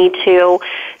lives, you need to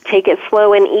take it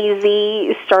slow and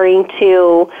easy, starting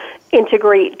to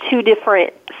integrate two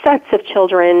different sets of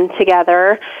children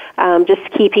together, just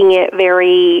keeping it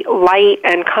very light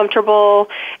and comfortable,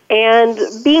 and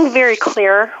being very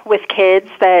clear with kids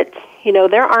that, you know,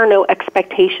 there are no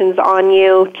expectations on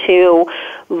you to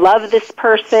love this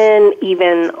person,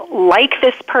 even like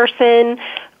this person.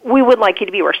 We would like you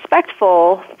to be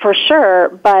respectful, for sure,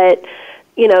 but,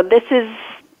 you know, this is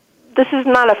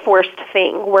not a forced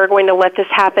thing. We're going to let this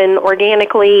happen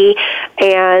organically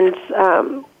and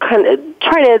kind of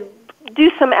try to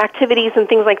do some activities and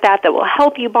things like that will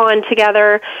help you bond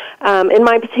together. In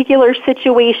my particular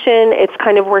situation, it's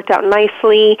kind of worked out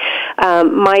nicely.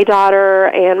 My daughter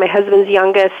and my husband's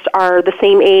youngest are the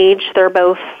same age. They're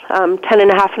both 10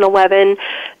 and a half and 11.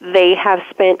 They have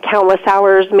spent countless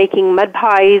hours making mud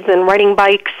pies and riding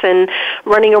bikes and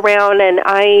running around, and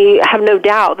I have no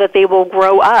doubt that they will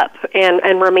grow up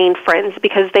and remain friends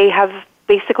because they have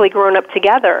basically grown up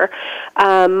together.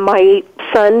 My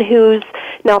son, who's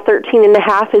now 13 and a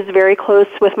half, is very close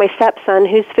with my stepson,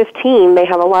 who's 15. They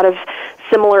have a lot of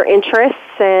similar interests,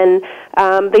 and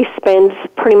they spend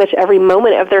pretty much every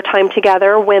moment of their time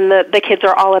together when the kids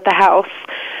are all at the house.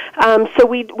 So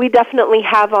we definitely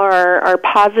have our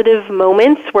positive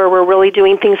moments where we're really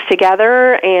doing things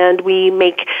together, and we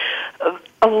make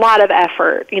a lot of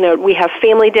effort. We have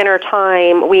family dinner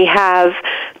time, we have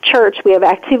church, we have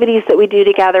activities that we do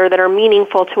together that are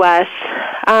meaningful to us.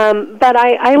 But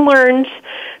I learned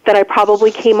that I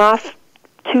probably came off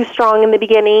too strong in the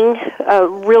beginning,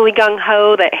 really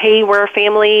gung-ho that, hey, we're a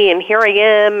family and here I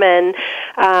am and,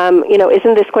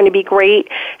 isn't this going to be great?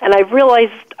 And I've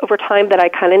realized over time that I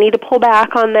kind of need to pull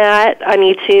back on that. I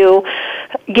need to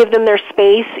give them their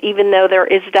space, even though there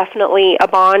is definitely a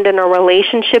bond and a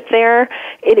relationship there.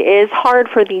 It is hard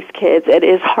for these kids. It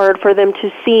is hard for them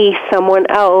to see someone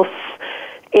else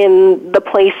in the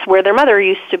place where their mother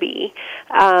used to be.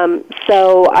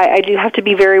 So I do have to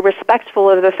be very respectful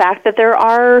of the fact that there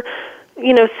are,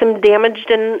 some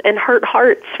damaged and hurt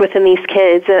hearts within these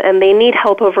kids, and they need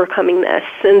help overcoming this.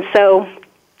 And so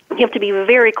you have to be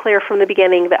very clear from the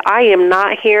beginning that I am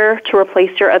not here to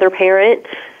replace your other parent.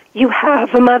 You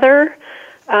have a mother.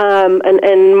 And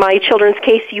in my children's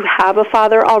case, you have a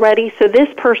father already. So this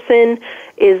person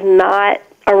is not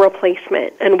a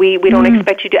replacement, and we don't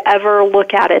expect you to ever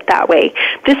look at it that way.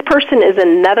 This person is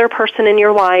another person in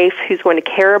your life who's going to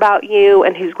care about you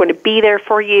and who's going to be there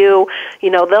for you.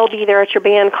 They'll be there at your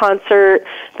band concert,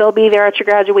 they'll be there at your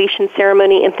graduation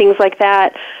ceremony and things like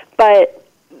that, but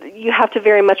you have to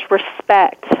very much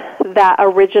respect that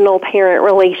original parent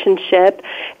relationship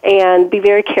and be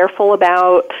very careful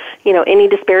about, any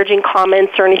disparaging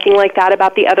comments or anything like that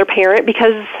about the other parent,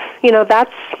 because,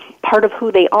 that's part of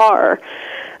who they are.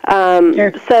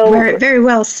 So very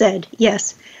well said.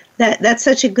 Yes, that's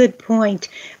such a good point.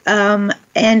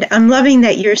 And I'm loving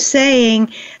that you're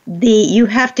saying you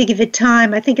have to give it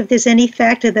time. I think if there's any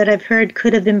factor that I've heard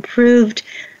could have improved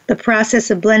the process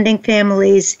of blending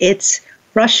families, it's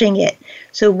rushing it.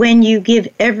 So when you give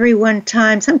everyone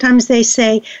time, sometimes they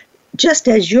say, just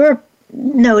as you're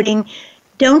noting,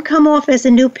 don't come off as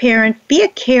a new parent, be a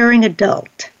caring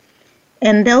adult.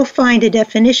 And they'll find a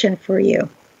definition for you.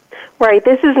 Right.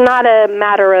 This is not a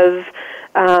matter of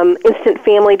instant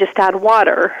family, just add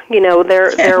water.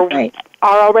 There right.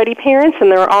 are already parents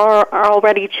and there are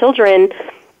already children,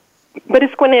 but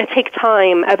it's going to take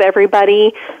time of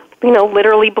everybody,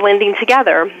 literally blending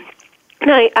together.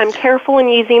 And I'm careful in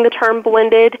using the term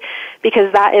blended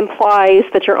because that implies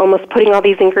that you're almost putting all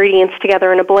these ingredients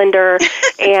together in a blender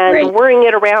and right. whirring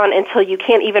it around until you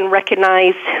can't even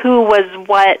recognize who was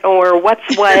what or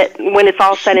what's what when it's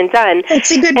all said and done. That's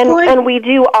a good point. And we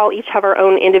do all each have our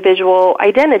own individual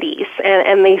identities,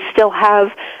 and they still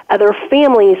have other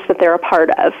families that they're a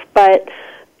part of. But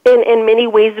in many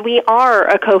ways, we are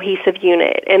a cohesive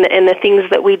unit in the things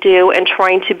that we do and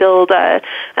trying to build an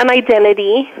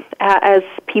identity as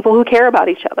people who care about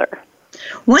each other.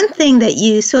 One thing that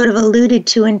you sort of alluded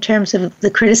to in terms of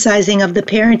the criticizing of the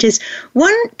parent is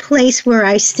one place where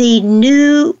I see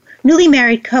newly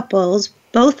married couples,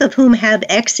 both of whom have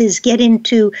exes, get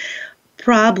into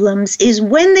problems is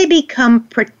when they become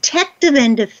protective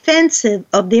and defensive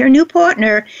of their new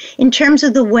partner in terms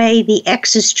of the way the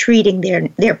ex is treating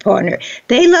their partner.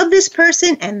 They love this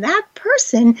person, and that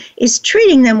person is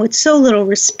treating them with so little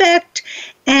respect.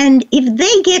 And if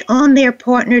they get on their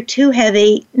partner too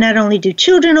heavy, not only do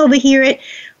children overhear it,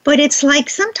 but it's like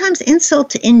sometimes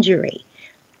insult to injury.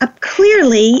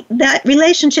 Clearly, that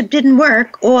relationship didn't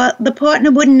work, or the partner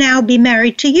would now be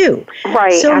married to you.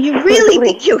 Right. So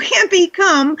absolutely. you can't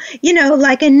become,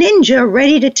 like a ninja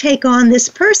ready to take on this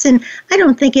person. I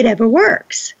don't think it ever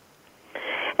works.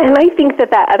 And I think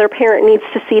that other parent needs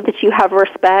to see that you have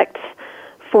respect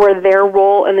for their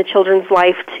role in the children's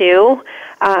life, too.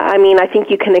 I think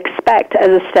you can expect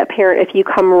as a step-parent if you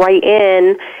come right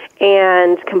in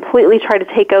and completely try to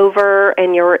take over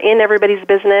and you're in everybody's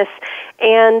business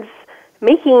and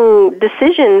making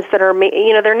decisions that are,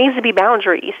 there needs to be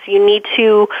boundaries. You need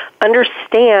to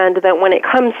understand that when it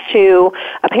comes to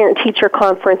a parent-teacher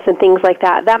conference and things like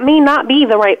that, that may not be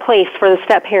the right place for the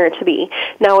step-parent to be.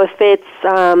 Now, if it's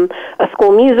a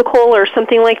school musical or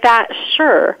something like that,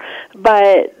 sure.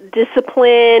 But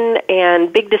discipline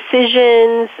and big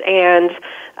decisions and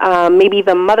maybe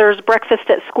the mother's breakfast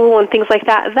at school and things like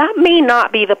that, that may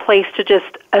not be the place to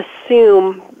just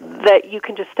assume that you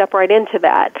can just step right into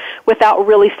that without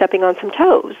really stepping on some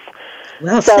toes.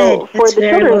 Well so said. for the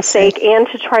children's sake and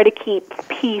to try to keep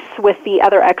peace with the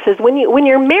other exes, when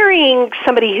you're marrying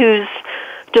somebody who's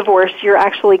divorced, you're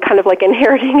actually kind of like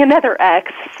inheriting another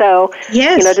ex. So,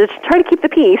 yes. Just try to keep the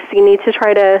peace. You need to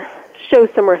try to show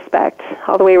some respect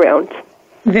all the way around.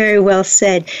 Very well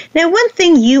said. Now, one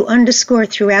thing you underscore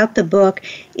throughout the book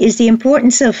is the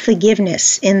importance of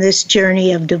forgiveness in this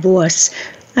journey of divorce.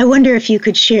 I wonder if you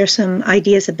could share some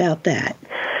ideas about that.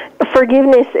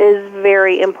 Forgiveness is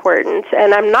very important,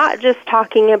 and I'm not just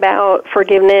talking about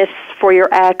forgiveness for your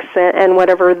ex and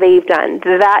whatever they've done.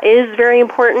 That is very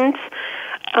important,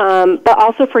 but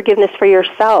also forgiveness for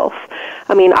yourself.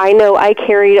 I mean, I know I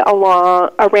carried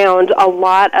around a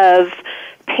lot of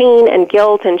pain and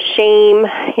guilt and shame.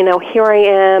 You know, here I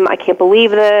am, I can't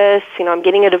believe this, you know, I'm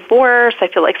getting a divorce, I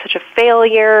feel like such a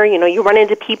failure. You know, you run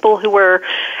into people who were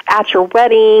at your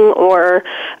wedding or,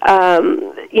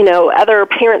 you know, other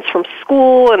parents from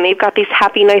school, and they've got these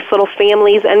happy, nice little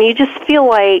families, and you just feel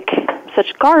like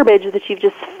such garbage that you've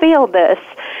just failed this.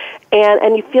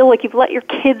 And you feel like you've let your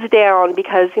kids down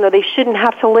because, you know, they shouldn't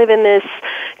have to live in this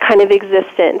kind of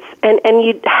existence. And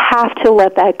you have to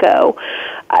let that go.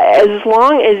 As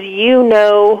long as you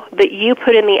know that you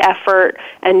put in the effort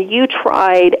and you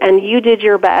tried and you did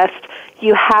your best,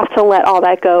 you have to let all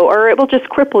that go, or it will just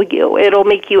cripple you. It'll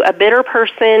make you a bitter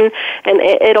person, and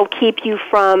it'll keep you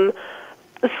from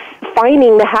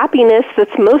finding the happiness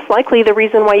that's most likely the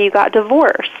reason why you got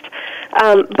divorced.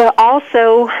 But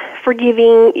also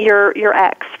forgiving your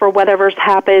ex for whatever's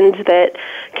happened that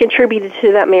contributed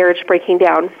to that marriage breaking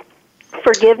down.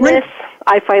 Forgiveness,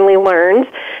 I finally learned,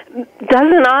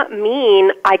 does not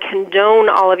mean I condone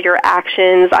all of your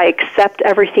actions, I accept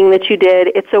everything that you did,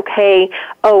 it's okay,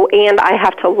 oh, and I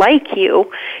have to like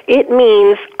you. It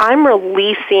means I'm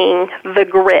releasing the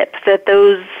grip that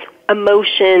those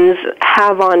emotions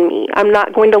have on me. I'm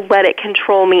not going to let it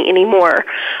control me anymore.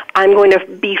 I'm going to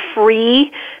be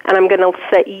free, and I'm going to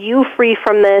set you free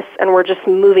from this, and we're just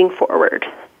moving forward.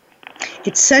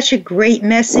 It's such a great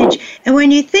message. And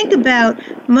when you think about,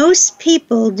 most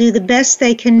people do the best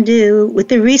they can do with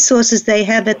the resources they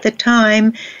have at the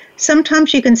time.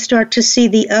 Sometimes you can start to see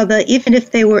the other, even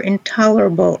if they were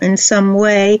intolerable in some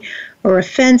way or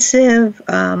offensive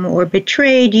or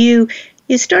betrayed you.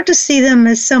 You start to see them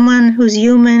as someone who's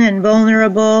human and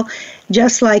vulnerable,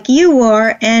 just like you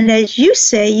are. And as you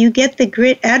say, you get the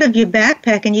grit out of your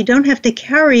backpack and you don't have to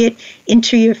carry it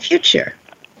into your future.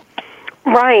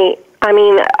 Right. I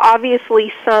mean,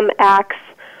 obviously some acts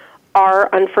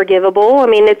are unforgivable. I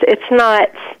mean, it's not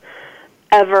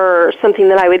ever something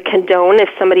that I would condone if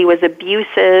somebody was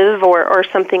abusive or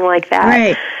something like that.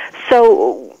 Right.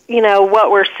 So, you know,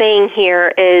 what we're saying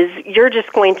here is you're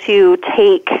just going to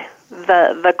take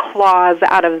the claws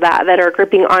out of that are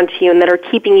gripping onto you and that are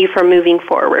keeping you from moving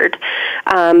forward.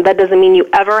 That doesn't mean you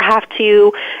ever have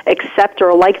to accept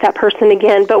or like that person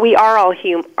again, but we are all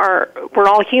we're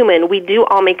all human. We do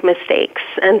all make mistakes.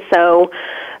 And so,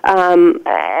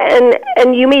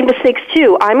 and you made mistakes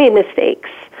too. I made mistakes.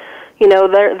 You know,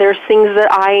 there's things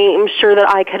that I'm sure that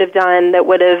I could have done that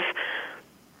would have,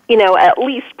 you know, at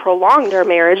least prolonged our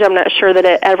marriage. I'm not sure that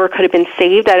it ever could have been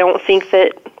saved. I don't think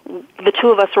that the two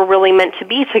of us were really meant to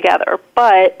be together.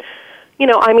 But, you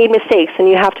know, I made mistakes, and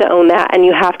you have to own that, and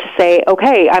you have to say,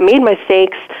 okay, I made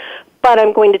mistakes, but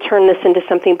I'm going to turn this into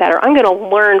something better. I'm going to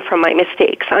learn from my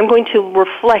mistakes. I'm going to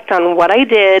reflect on what I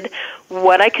did,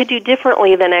 what I could do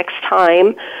differently the next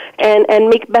time, and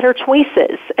make better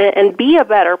choices, and be a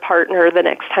better partner the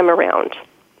next time around.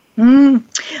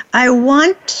 I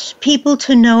want people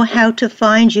to know how to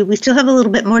find you. We still have a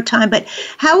little bit more time, but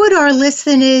how would our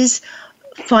listeners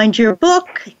find your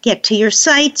book, get to your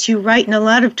sites? You write in a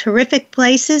lot of terrific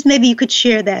places. Maybe you could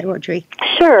share that, Audrey.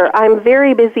 Sure. I'm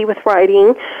very busy with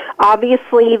writing.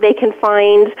 Obviously, they can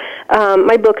find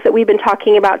my books that we've been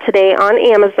talking about today on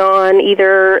Amazon,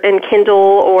 either in Kindle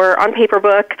or on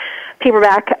paperback.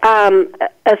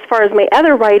 As far as my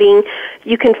other writing,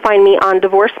 you can find me on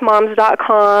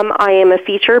divorcemoms.com. I am a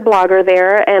featured blogger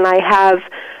there, and I have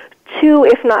 2,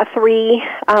 if not 3,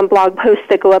 blog posts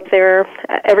that go up there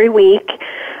every week.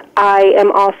 I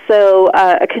am also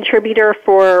a contributor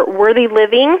for Worthy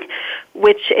Living,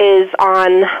 which is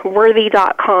on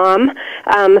worthy.com.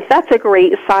 That's a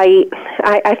great site.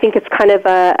 I think it's kind of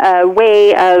a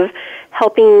way of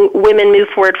helping women move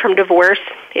forward from divorce.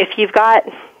 If you've got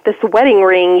this wedding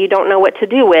ring you don't know what to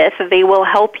do with, they will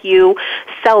help you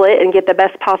sell it and get the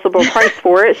best possible price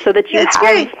for it so that you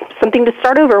have something to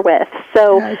start over with.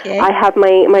 So I have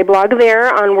my blog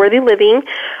there on Worthy Living.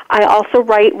 I also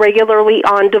write regularly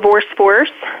on Divorce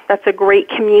Force. That's a great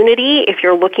community if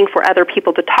you're looking for other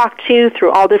people to talk to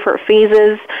through all different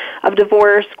phases of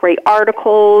divorce, great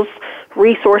articles,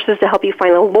 resources to help you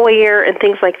find a lawyer and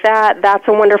things like that. That's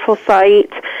a wonderful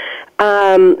site.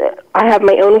 I have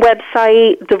my own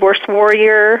website,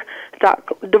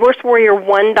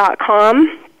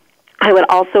 divorcewarrior1.com. I would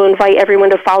also invite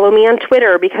everyone to follow me on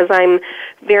Twitter because I'm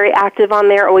very active on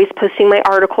there, always posting my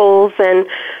articles and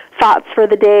thoughts for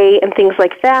the day and things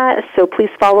like that. So please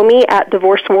follow me at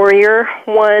Divorce Warrior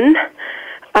 1.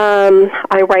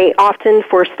 I write often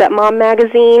for Stepmom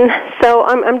magazine, so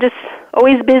I'm just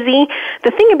always busy.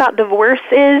 The thing about divorce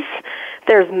is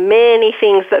there's many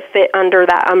things that fit under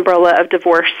that umbrella of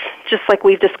divorce, just like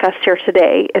we've discussed here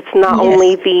today. It's not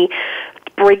only the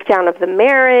breakdown of the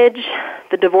marriage,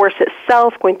 the divorce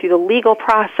itself, going through the legal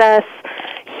process,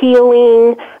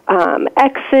 healing,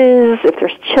 exes, if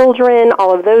there's children,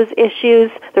 all of those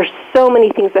issues. There's so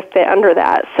many things that fit under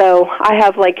that. So I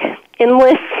have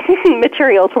endless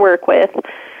material to work with.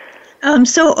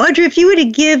 So Audrey, if you were to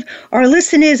give our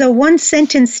listeners a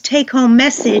one-sentence take-home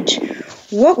message,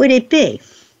 what would it be?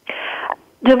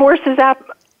 Divorce is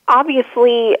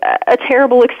obviously a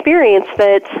terrible experience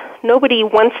that nobody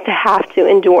wants to have to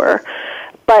endure.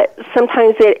 But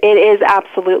sometimes it is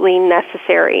absolutely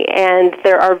necessary, and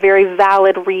there are very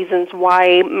valid reasons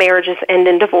why marriages end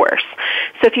in divorce.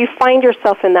 So if you find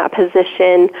yourself in that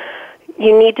position,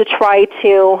 you need to try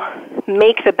to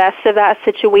make the best of that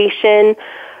situation,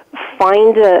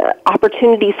 find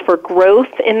opportunities for growth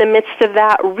in the midst of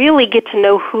that, really get to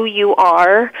know who you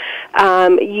are.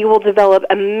 You will develop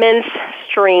immense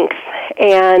strength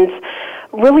and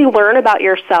really learn about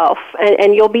yourself,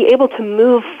 and you'll be able to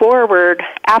move forward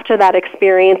after that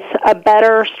experience a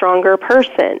better, stronger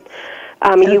person.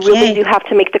 You really do have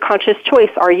to make the conscious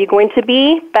choice. Are you going to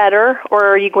be better, or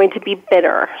are you going to be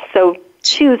bitter? So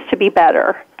choose to be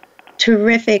better.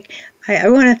 Terrific. I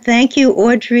want to thank you,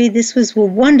 Audrey. This was a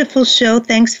wonderful show.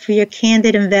 Thanks for your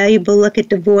candid and valuable look at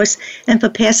divorce and for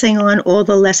passing on all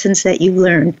the lessons that you've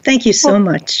learned. Thank you so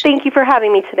much. Thank you for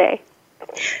having me today.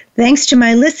 Thanks to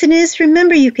my listeners.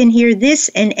 Remember, you can hear this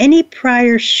and any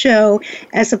prior show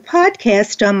as a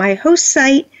podcast on my host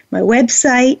site, my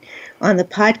website, on the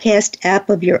podcast app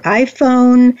of your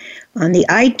iPhone, on the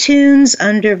iTunes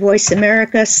under Voice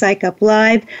America Psych Up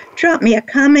Live. Drop me a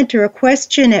comment or a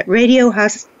question at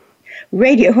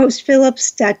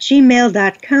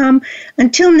radiohostphillips.gmail.com.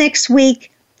 Until next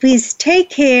week, please take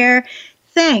care.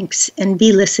 Thanks, and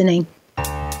be listening.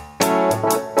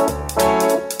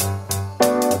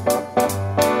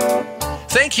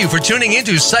 Thank you for tuning in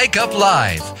to Psych Up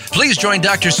Live. Please join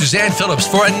Dr. Suzanne Phillips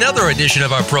for another edition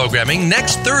of our programming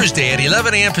next Thursday at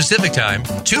 11 a.m. Pacific Time,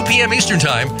 2 p.m. Eastern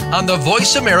Time on the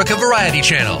Voice America Variety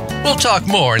Channel. We'll talk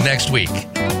more next week.